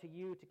 Now it's up to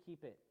you to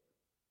keep it.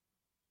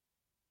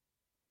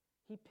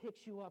 He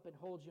picks you up and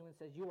holds you and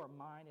says, you are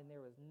mine, and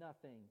there is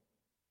nothing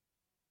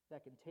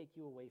that can take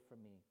you away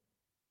from me.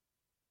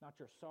 Not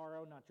your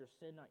sorrow, not your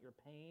sin, not your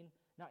pain,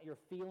 not your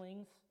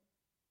feelings,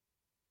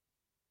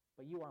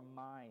 but you are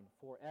mine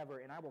forever,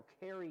 and I will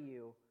carry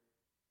you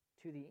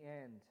to the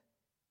end.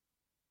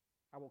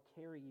 I will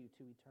carry you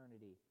to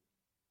eternity.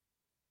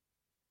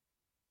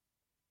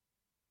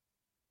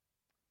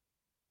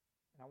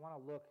 And I want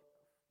to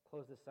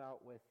close this out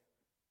with,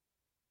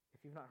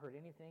 if you've not heard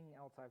anything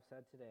else I've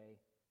said today,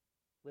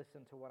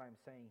 listen to what I'm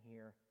saying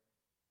here,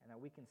 and that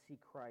we can see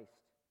Christ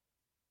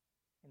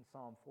in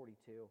Psalm 42.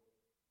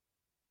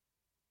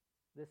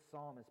 This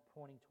psalm is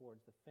pointing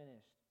towards the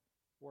finished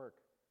work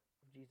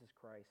of Jesus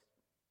Christ.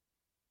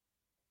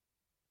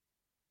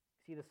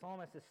 See, the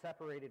psalmist is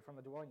separated from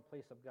the dwelling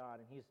place of God,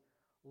 and he's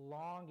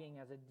longing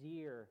as a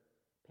deer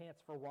pants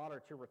for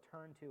water to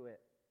return to it.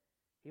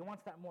 He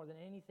wants that more than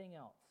anything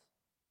else.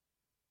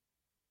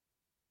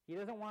 He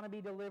doesn't want to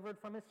be delivered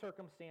from his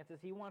circumstances.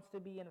 He wants to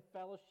be in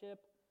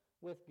fellowship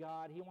with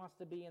God. He wants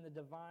to be in the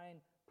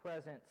divine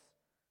presence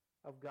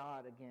of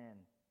God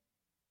again.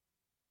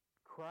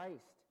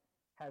 Christ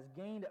has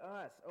gained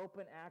us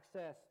open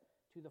access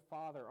to the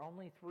Father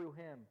only through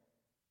him,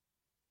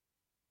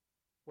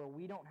 where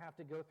we don't have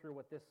to go through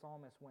what this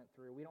psalmist went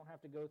through. We don't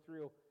have to go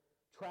through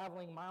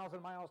traveling miles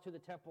and miles to the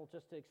temple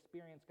just to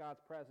experience God's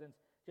presence,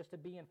 just to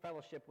be in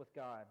fellowship with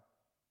God.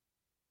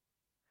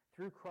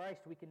 Through Christ,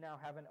 we can now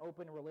have an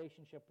open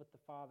relationship with the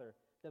Father.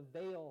 The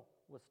veil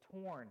was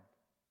torn.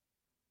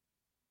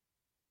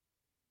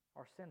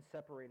 Our sin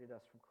separated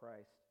us from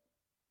Christ.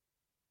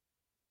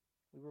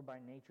 We were by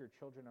nature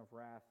children of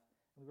wrath,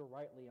 and we were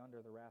rightly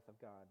under the wrath of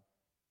God.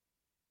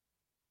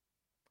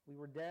 We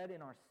were dead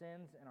in our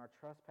sins and our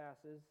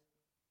trespasses.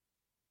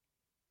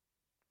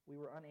 We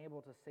were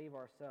unable to save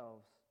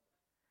ourselves.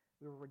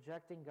 We were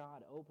rejecting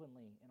God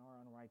openly in our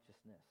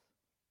unrighteousness.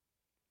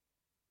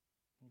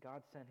 And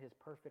God sent his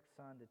perfect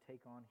Son to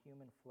take on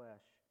human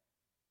flesh.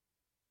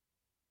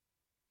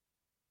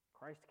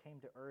 Christ came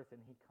to earth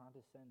and he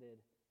condescended,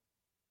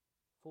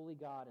 fully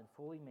God and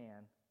fully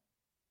man.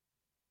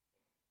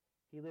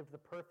 He lived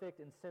the perfect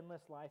and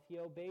sinless life. He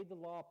obeyed the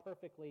law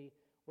perfectly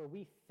where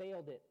we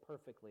failed it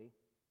perfectly.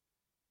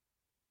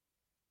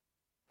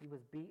 He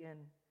was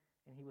beaten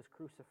and he was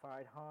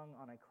crucified, hung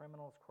on a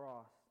criminal's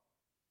cross,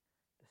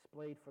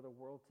 displayed for the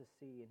world to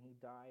see, and he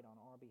died on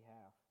our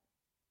behalf.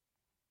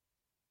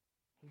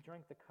 He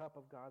drank the cup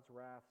of God's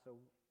wrath so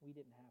we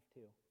didn't have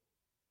to.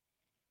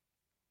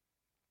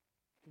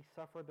 He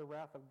suffered the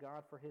wrath of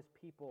God for his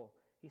people.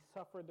 He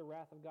suffered the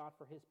wrath of God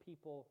for his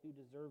people who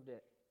deserved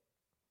it.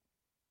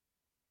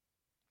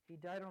 He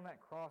died on that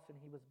cross and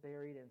he was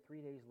buried, and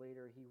 3 days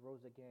later he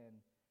rose again,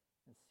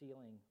 and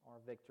sealing our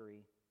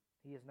victory.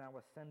 He is now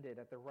ascended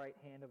at the right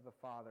hand of the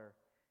Father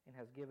and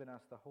has given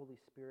us the Holy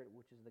Spirit,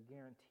 which is the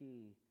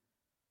guarantee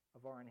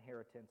of our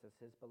inheritance as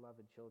his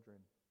beloved children.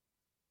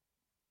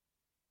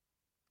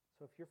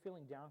 So if you're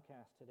feeling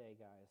downcast today,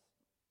 guys,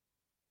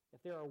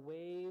 if there are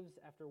waves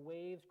after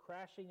waves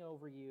crashing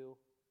over you,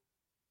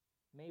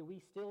 may we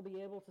still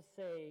be able to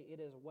say it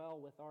is well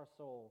with our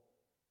soul.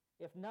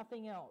 If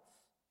nothing else,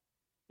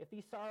 if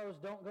these sorrows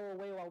don't go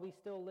away while we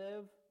still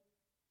live,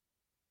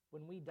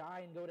 when we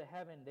die and go to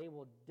heaven, they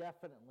will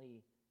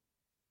definitely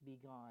be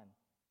gone.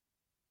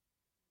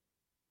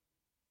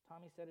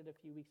 Tommy said it a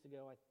few weeks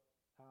ago.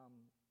 I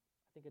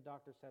think a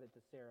doctor said it to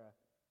Sarah,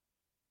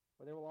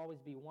 where there will always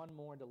be one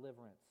more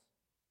deliverance.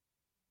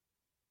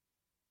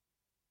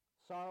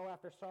 Sorrow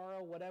after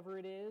sorrow, whatever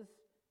it is,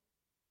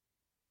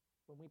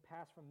 when we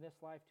pass from this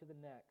life to the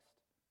next,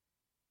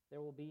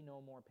 there will be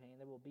no more pain.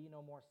 There will be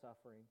no more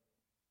suffering.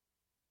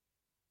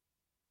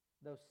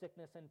 Though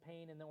sickness and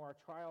pain and though our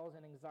trials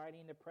and anxiety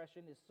and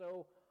depression is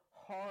so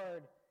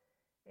hard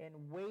and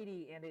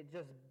weighty and it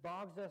just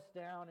bogs us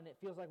down and it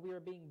feels like we are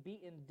being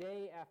beaten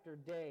day after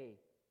day,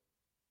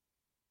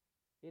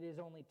 it is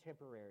only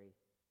temporary.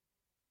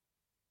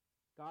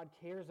 God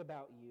cares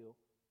about you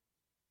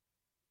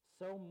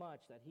so much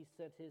that he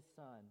sent his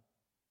Son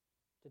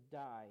to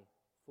die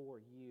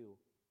for you.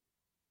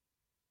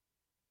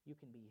 You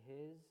can be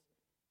his.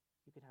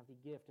 You can have the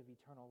gift of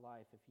eternal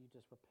life if you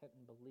just repent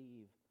and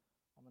believe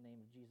on the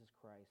name of Jesus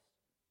Christ.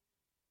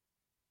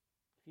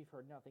 If you've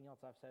heard nothing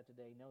else I've said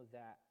today, know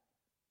that.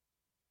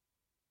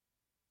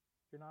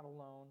 You're not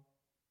alone.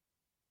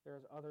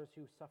 There's others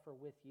who suffer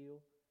with you.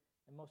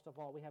 And most of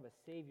all, we have a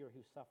Savior who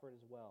suffered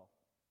as well.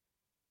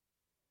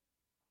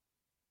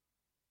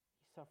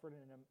 He suffered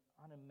an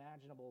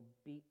unimaginable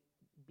beat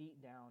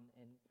down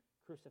and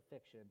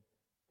crucifixion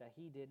that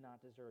he did not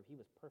deserve. He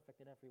was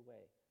perfect in every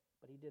way.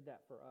 But he did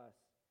that for us.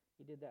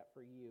 He did that for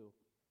you.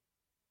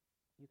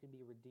 You can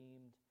be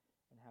redeemed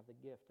and have the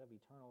gift of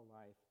eternal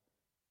life.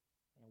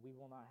 And we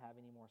will not have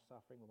any more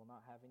suffering. We will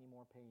not have any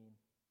more pain.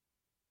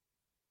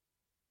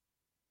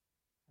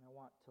 And I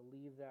want to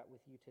leave that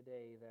with you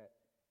today, that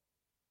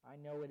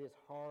I know it is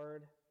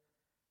hard.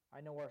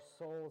 I know our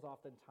souls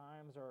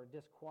oftentimes are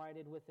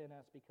disquieted within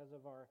us because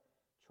of our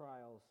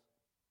trials.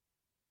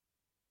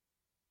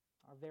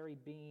 Our very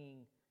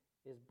being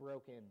is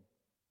broken.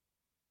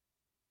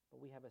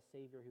 But we have a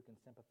Savior who can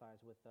sympathize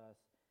with us,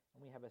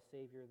 and we have a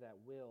Savior that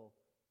will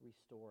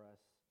restore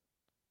us.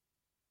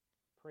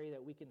 Pray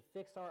that we can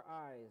fix our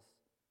eyes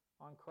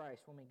on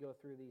Christ when we go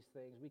through these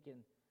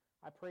things.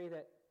 I pray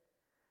that,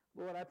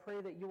 Lord, I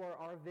pray that you are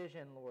our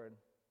vision, Lord.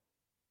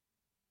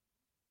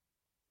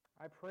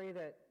 I pray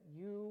that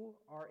you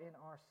are in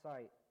our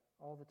sight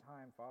all the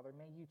time, Father.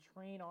 May you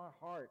train our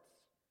hearts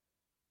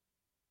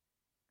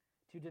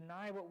to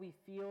deny what we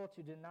feel,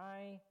 to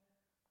deny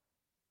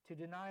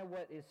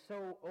what is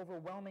so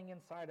overwhelming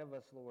inside of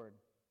us, Lord.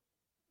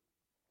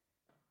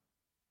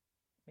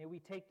 May we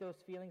take those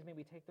feelings, may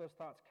we take those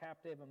thoughts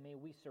captive, and may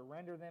we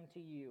surrender them to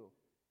you.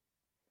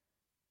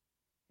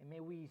 And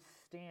may we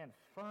stand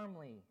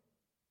firmly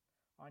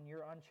on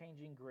your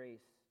unchanging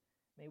grace.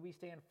 May we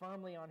stand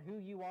firmly on who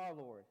you are,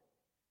 Lord.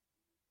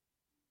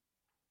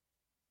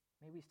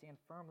 May we stand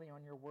firmly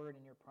on your word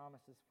and your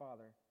promises,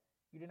 Father.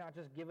 You did not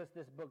just give us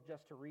this book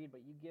just to read,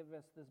 but you give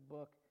us this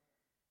book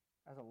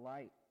as a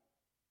light.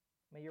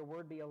 May your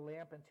word be a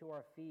lamp unto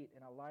our feet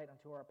and a light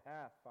unto our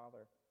path,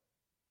 Father.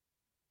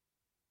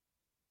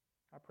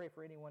 I pray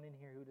for anyone in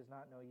here who does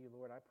not know you,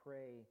 Lord. I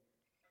pray,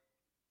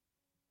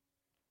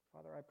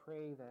 Father, I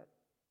pray that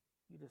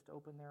you just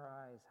open their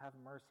eyes. Have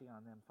mercy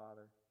on them,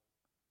 Father.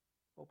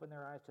 Open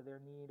their eyes to their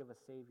need of a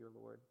Savior,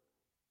 Lord.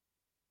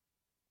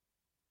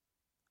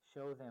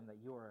 Show them that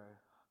you are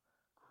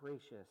a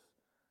gracious,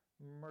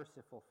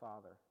 merciful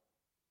Father.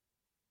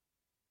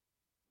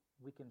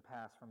 We can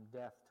pass from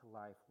death to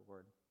life,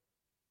 Lord.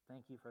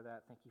 Thank you for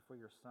that. Thank you for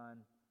your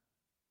Son.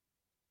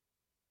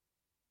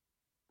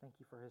 Thank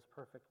you for his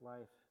perfect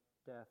life,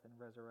 death, and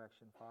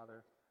resurrection,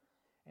 Father.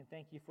 And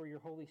thank you for your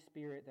Holy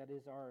Spirit that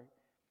is our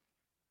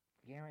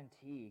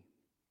guarantee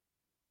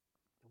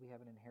that we have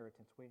an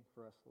inheritance waiting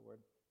for us, Lord.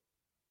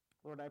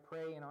 Lord, I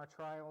pray in our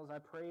trials, I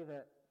pray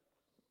that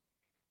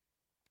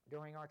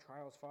during our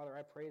trials, Father,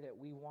 I pray that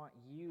we want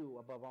you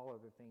above all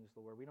other things,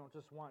 Lord. We don't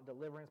just want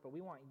deliverance, but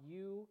we want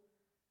you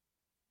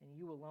and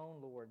you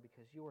alone, Lord,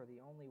 because you are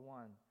the only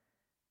one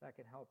that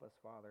can help us,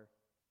 Father.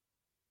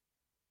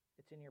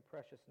 It's in your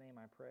precious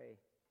name I pray.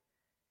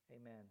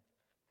 Amen.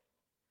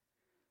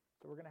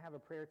 So we're going to have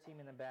a prayer team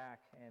in the back,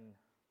 and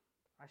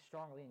I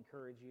strongly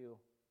encourage you,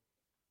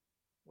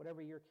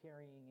 whatever you're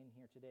carrying in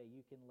here today,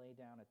 you can lay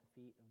down at the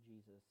feet of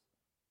Jesus.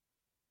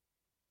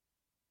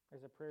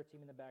 There's a prayer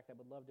team in the back that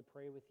would love to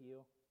pray with you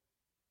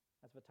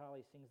as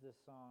Vitaly sings this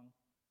song.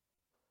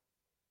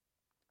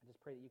 I just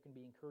pray that you can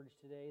be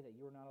encouraged today, that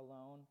you are not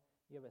alone.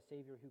 You have a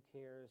Savior who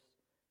cares,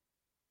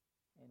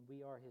 and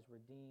we are his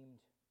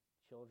redeemed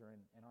children,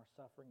 and our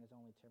suffering is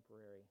only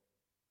temporary.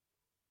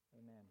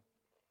 Amen.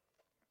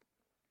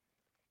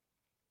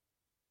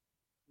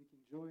 You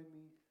can join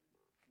me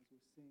as we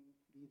sing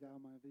Be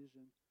Thou My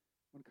Vision.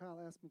 When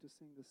Kyle asked me to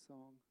sing this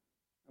song,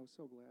 I was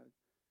so glad.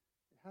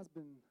 It has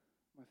been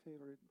my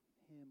favorite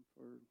hymn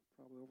for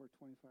probably over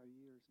 25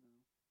 years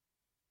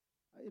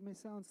now. It may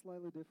sound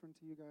slightly different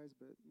to you guys,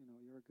 but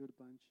you're a good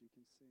bunch. You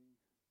can sing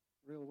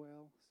real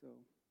well. So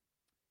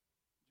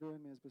join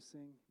me as we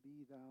sing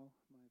Be Thou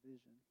My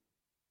Vision.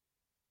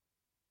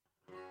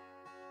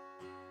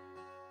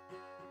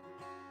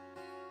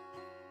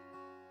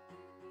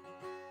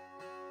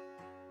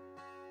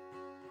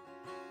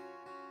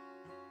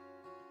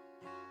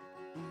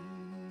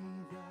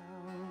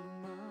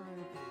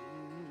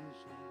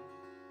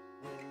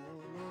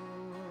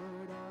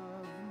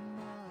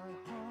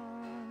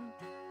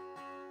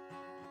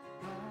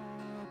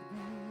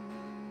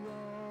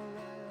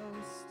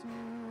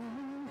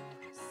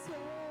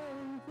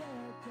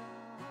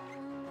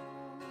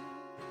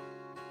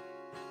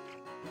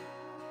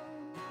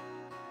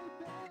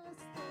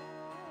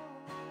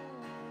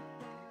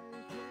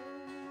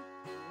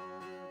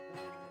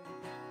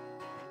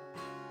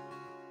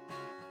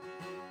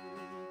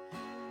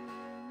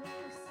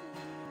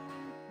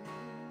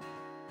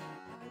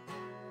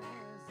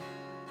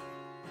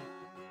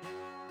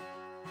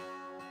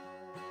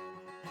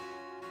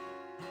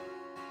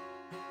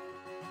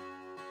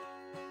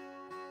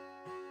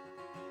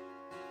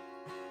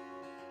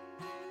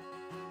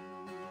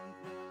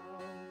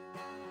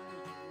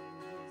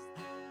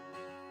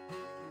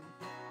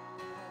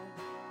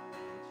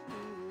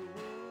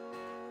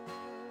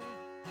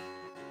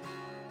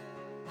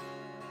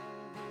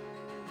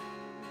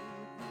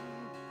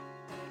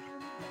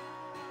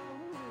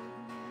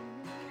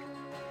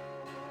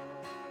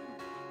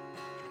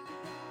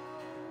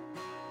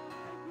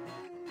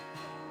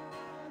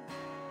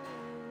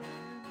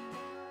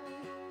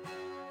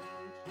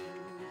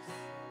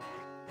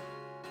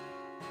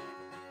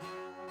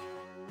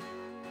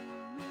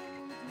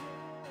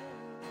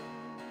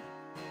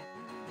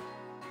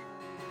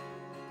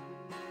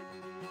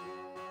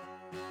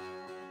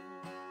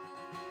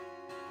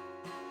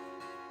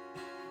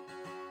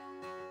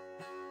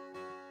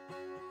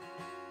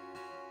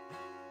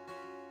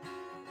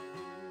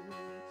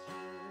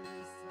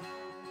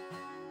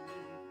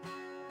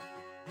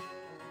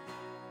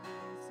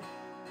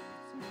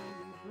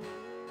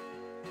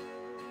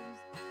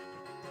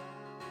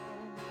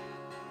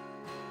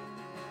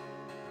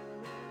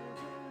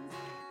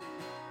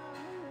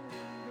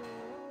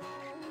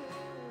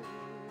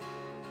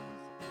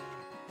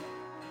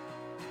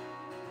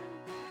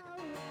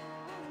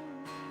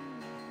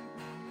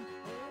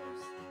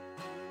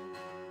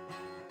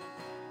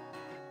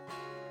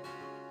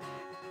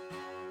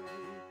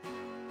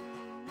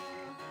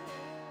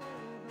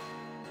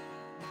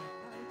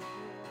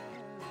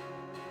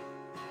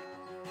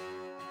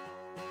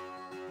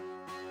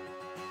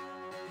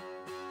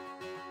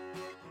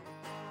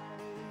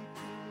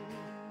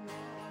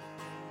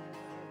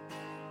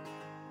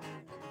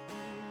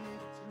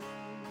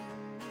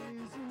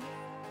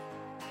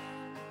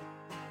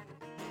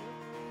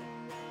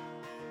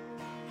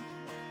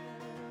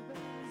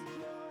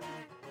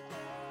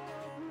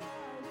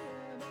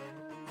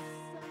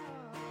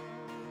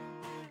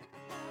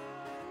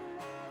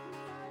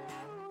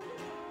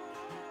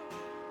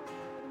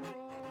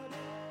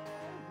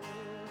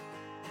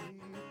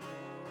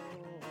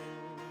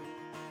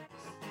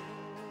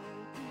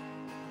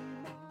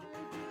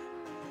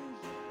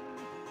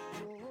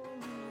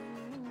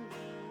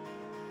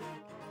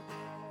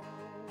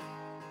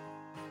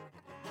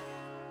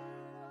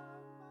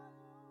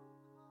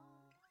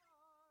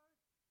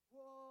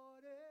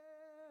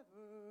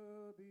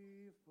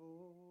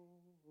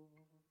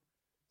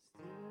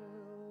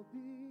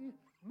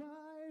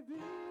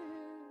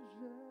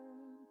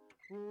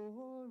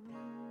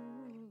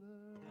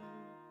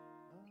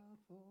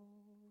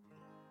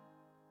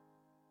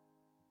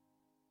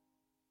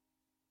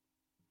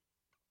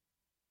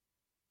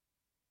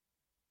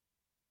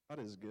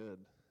 God is good.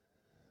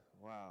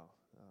 Wow.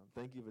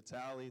 Thank you,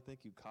 Vitaly. Thank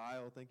you,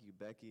 Kyle. Thank you,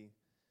 Becky.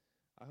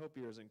 I hope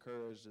you're as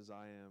encouraged as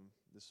I am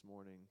this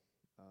morning.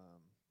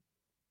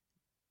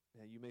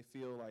 You may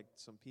feel like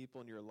some people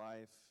in your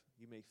life,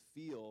 you may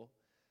feel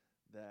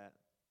that,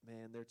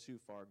 man, they're too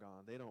far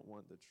gone. They don't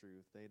want the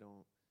truth.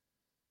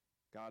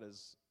 God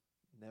has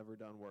never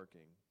done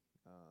working.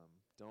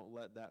 Don't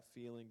let that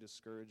feeling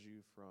discourage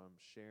you from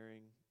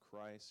sharing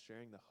Christ,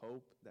 sharing the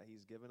hope that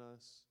he's given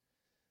us.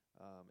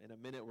 In a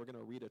minute, we're going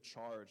to read a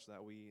charge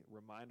that we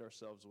remind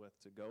ourselves with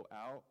to go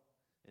out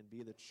and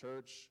be the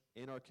church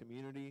in our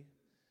community,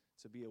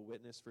 to be a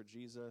witness for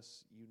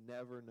Jesus. You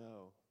never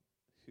know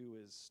who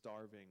is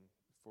starving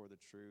for the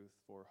truth,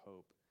 for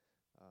hope.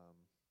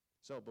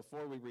 So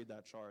before we read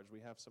that charge, we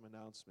have some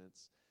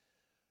announcements,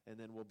 and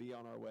then we'll be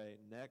on our way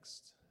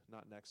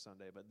not next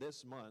Sunday, but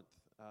this month.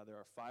 There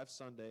are 5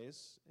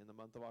 Sundays in the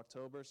month of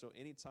October, so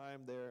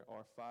anytime there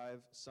are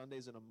 5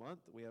 Sundays in a month,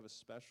 we have a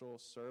special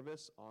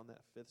service on that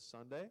 5th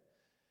Sunday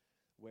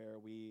where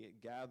we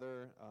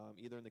gather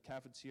either in the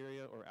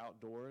cafeteria or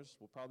outdoors.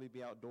 We'll probably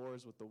be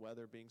outdoors with the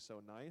weather being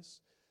so nice.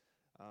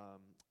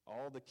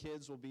 All the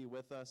kids will be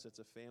with us. It's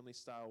a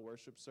family-style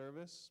worship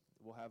service.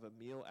 We'll have a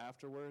meal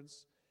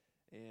afterwards,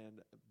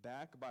 and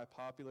back by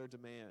popular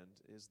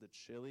demand is the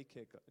chili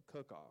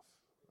cook-off.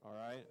 All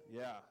right?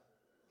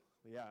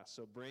 Yeah,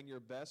 so bring your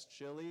best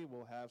chili.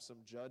 We'll have some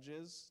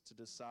judges to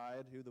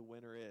decide who the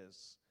winner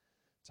is.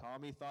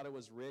 Tommy thought it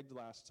was rigged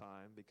last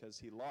time because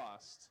he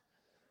lost.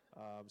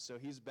 So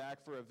he's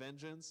back for a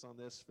vengeance on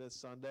this 5th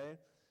Sunday.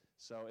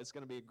 So it's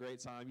going to be a great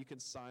time. You can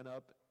sign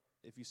up.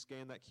 If you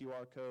scan that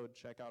QR code,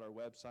 check out our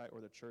website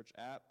or the church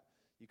app.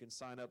 You can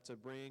sign up to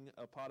bring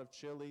a pot of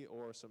chili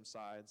or some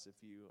sides if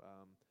you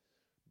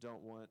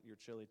don't want your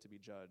chili to be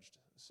judged.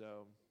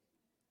 So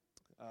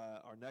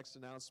our next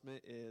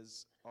announcement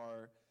is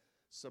our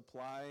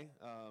supply.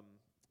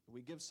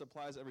 We give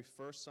supplies every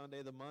first Sunday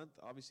of the month.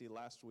 Obviously,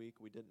 last week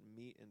we didn't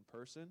meet in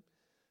person.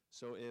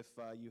 So if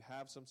you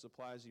have some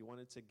supplies you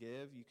wanted to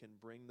give, you can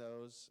bring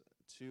those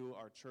to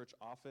our church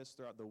office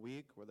throughout the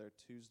week. We're there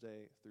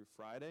Tuesday through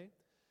Friday.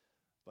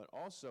 But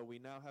also, we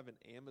now have an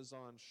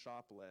Amazon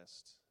shop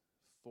list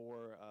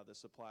for the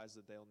supplies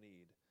that they'll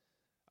need.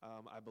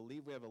 I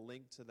believe we have a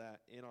link to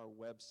that in our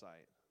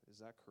website. Is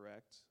that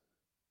correct?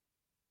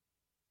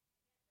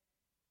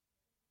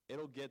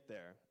 It'll get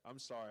there. I'm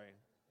sorry.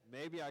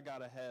 Maybe I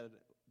got ahead.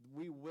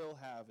 We will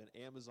have an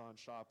Amazon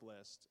shop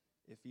list.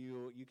 If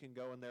you can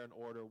go in there and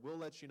order, we'll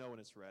let you know when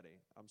it's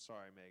ready. I'm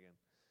sorry, Megan.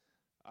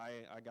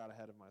 I got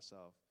ahead of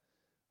myself.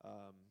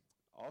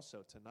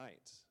 Also,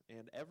 tonight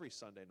and every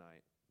Sunday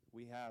night,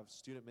 we have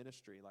student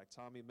ministry, like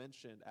Tommy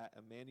mentioned, at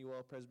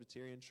Emmanuel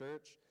Presbyterian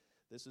Church.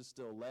 This is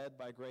still led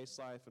by Grace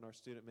Life and our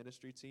student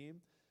ministry team.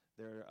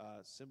 They're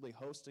simply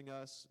hosting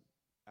us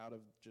out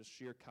of just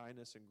sheer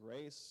kindness and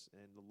grace,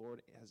 and the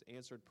Lord has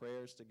answered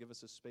prayers to give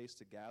us a space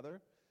to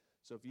gather.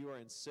 So if you are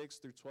in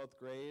 6th through 12th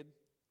grade,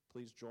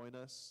 please join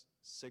us.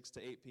 6 to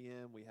 8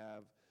 p.m. We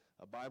have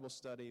a Bible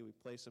study. We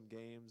play some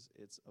games.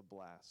 It's a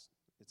blast.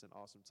 It's an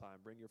awesome time.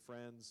 Bring your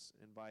friends.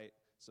 Invite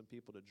some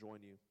people to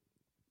join you.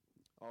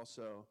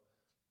 Also,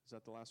 is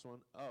that the last one?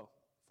 Oh,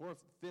 for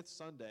 5th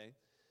Sunday,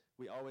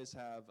 we always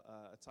have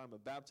a time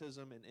of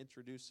baptism and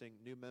introducing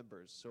new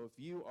members. So if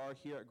you are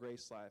here at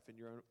Grace Life and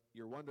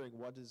you're wondering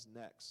what is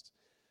next,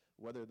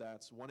 whether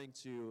that's wanting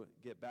to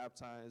get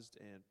baptized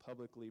and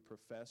publicly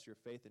profess your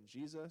faith in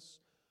Jesus,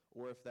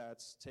 or if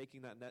that's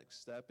taking that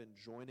next step and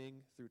joining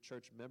through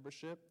church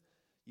membership,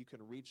 you can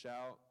reach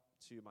out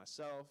to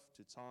myself,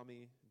 to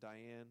Tommy,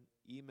 Diane,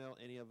 email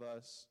any of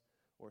us,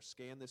 or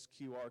scan this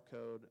QR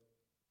code,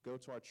 go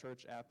to our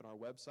church app and our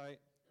website.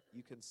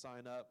 You can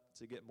sign up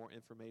to get more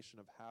information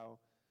of how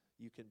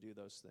you can do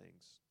those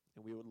things.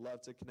 And we would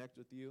love to connect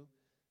with you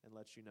and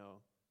let you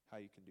know how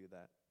you can do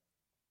that.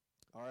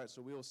 All right,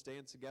 so we will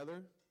stand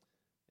together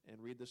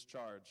and read this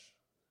charge.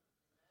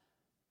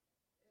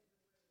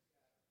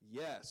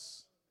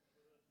 Yes,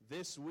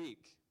 this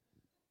week,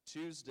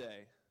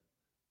 Tuesday,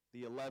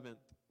 the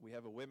 11th, we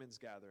have a women's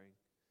gathering.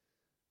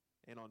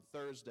 And on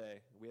Thursday,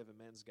 we have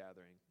a men's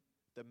gathering.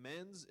 The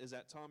men's is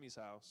at Tommy's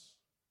house.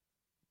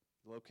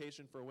 The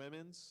location for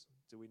women's,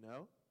 do we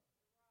know?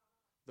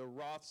 The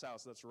Roth's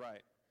house, that's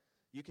right.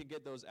 You can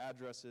get those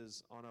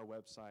addresses on our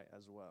website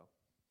as well.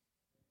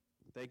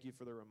 Thank you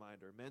for the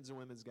reminder. Men's and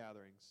women's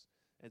gatherings.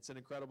 It's an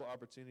incredible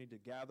opportunity to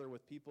gather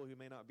with people who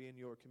may not be in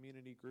your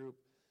community group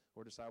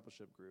or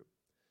discipleship group.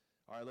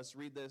 All right, let's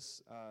read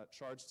this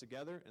charge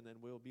together, and then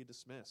we'll be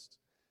dismissed.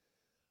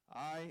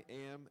 I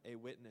am a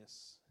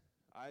witness.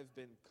 I've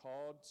been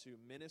called to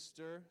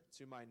minister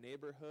to my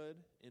neighborhood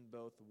in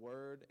both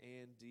word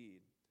and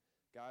deed.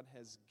 God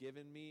has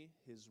given me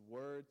his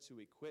word to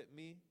equip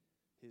me,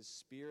 his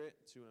spirit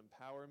to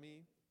empower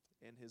me,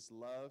 and his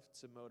love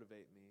to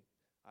motivate me.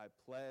 I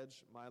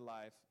pledge my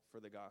life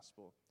for the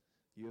gospel.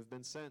 You have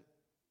been sent.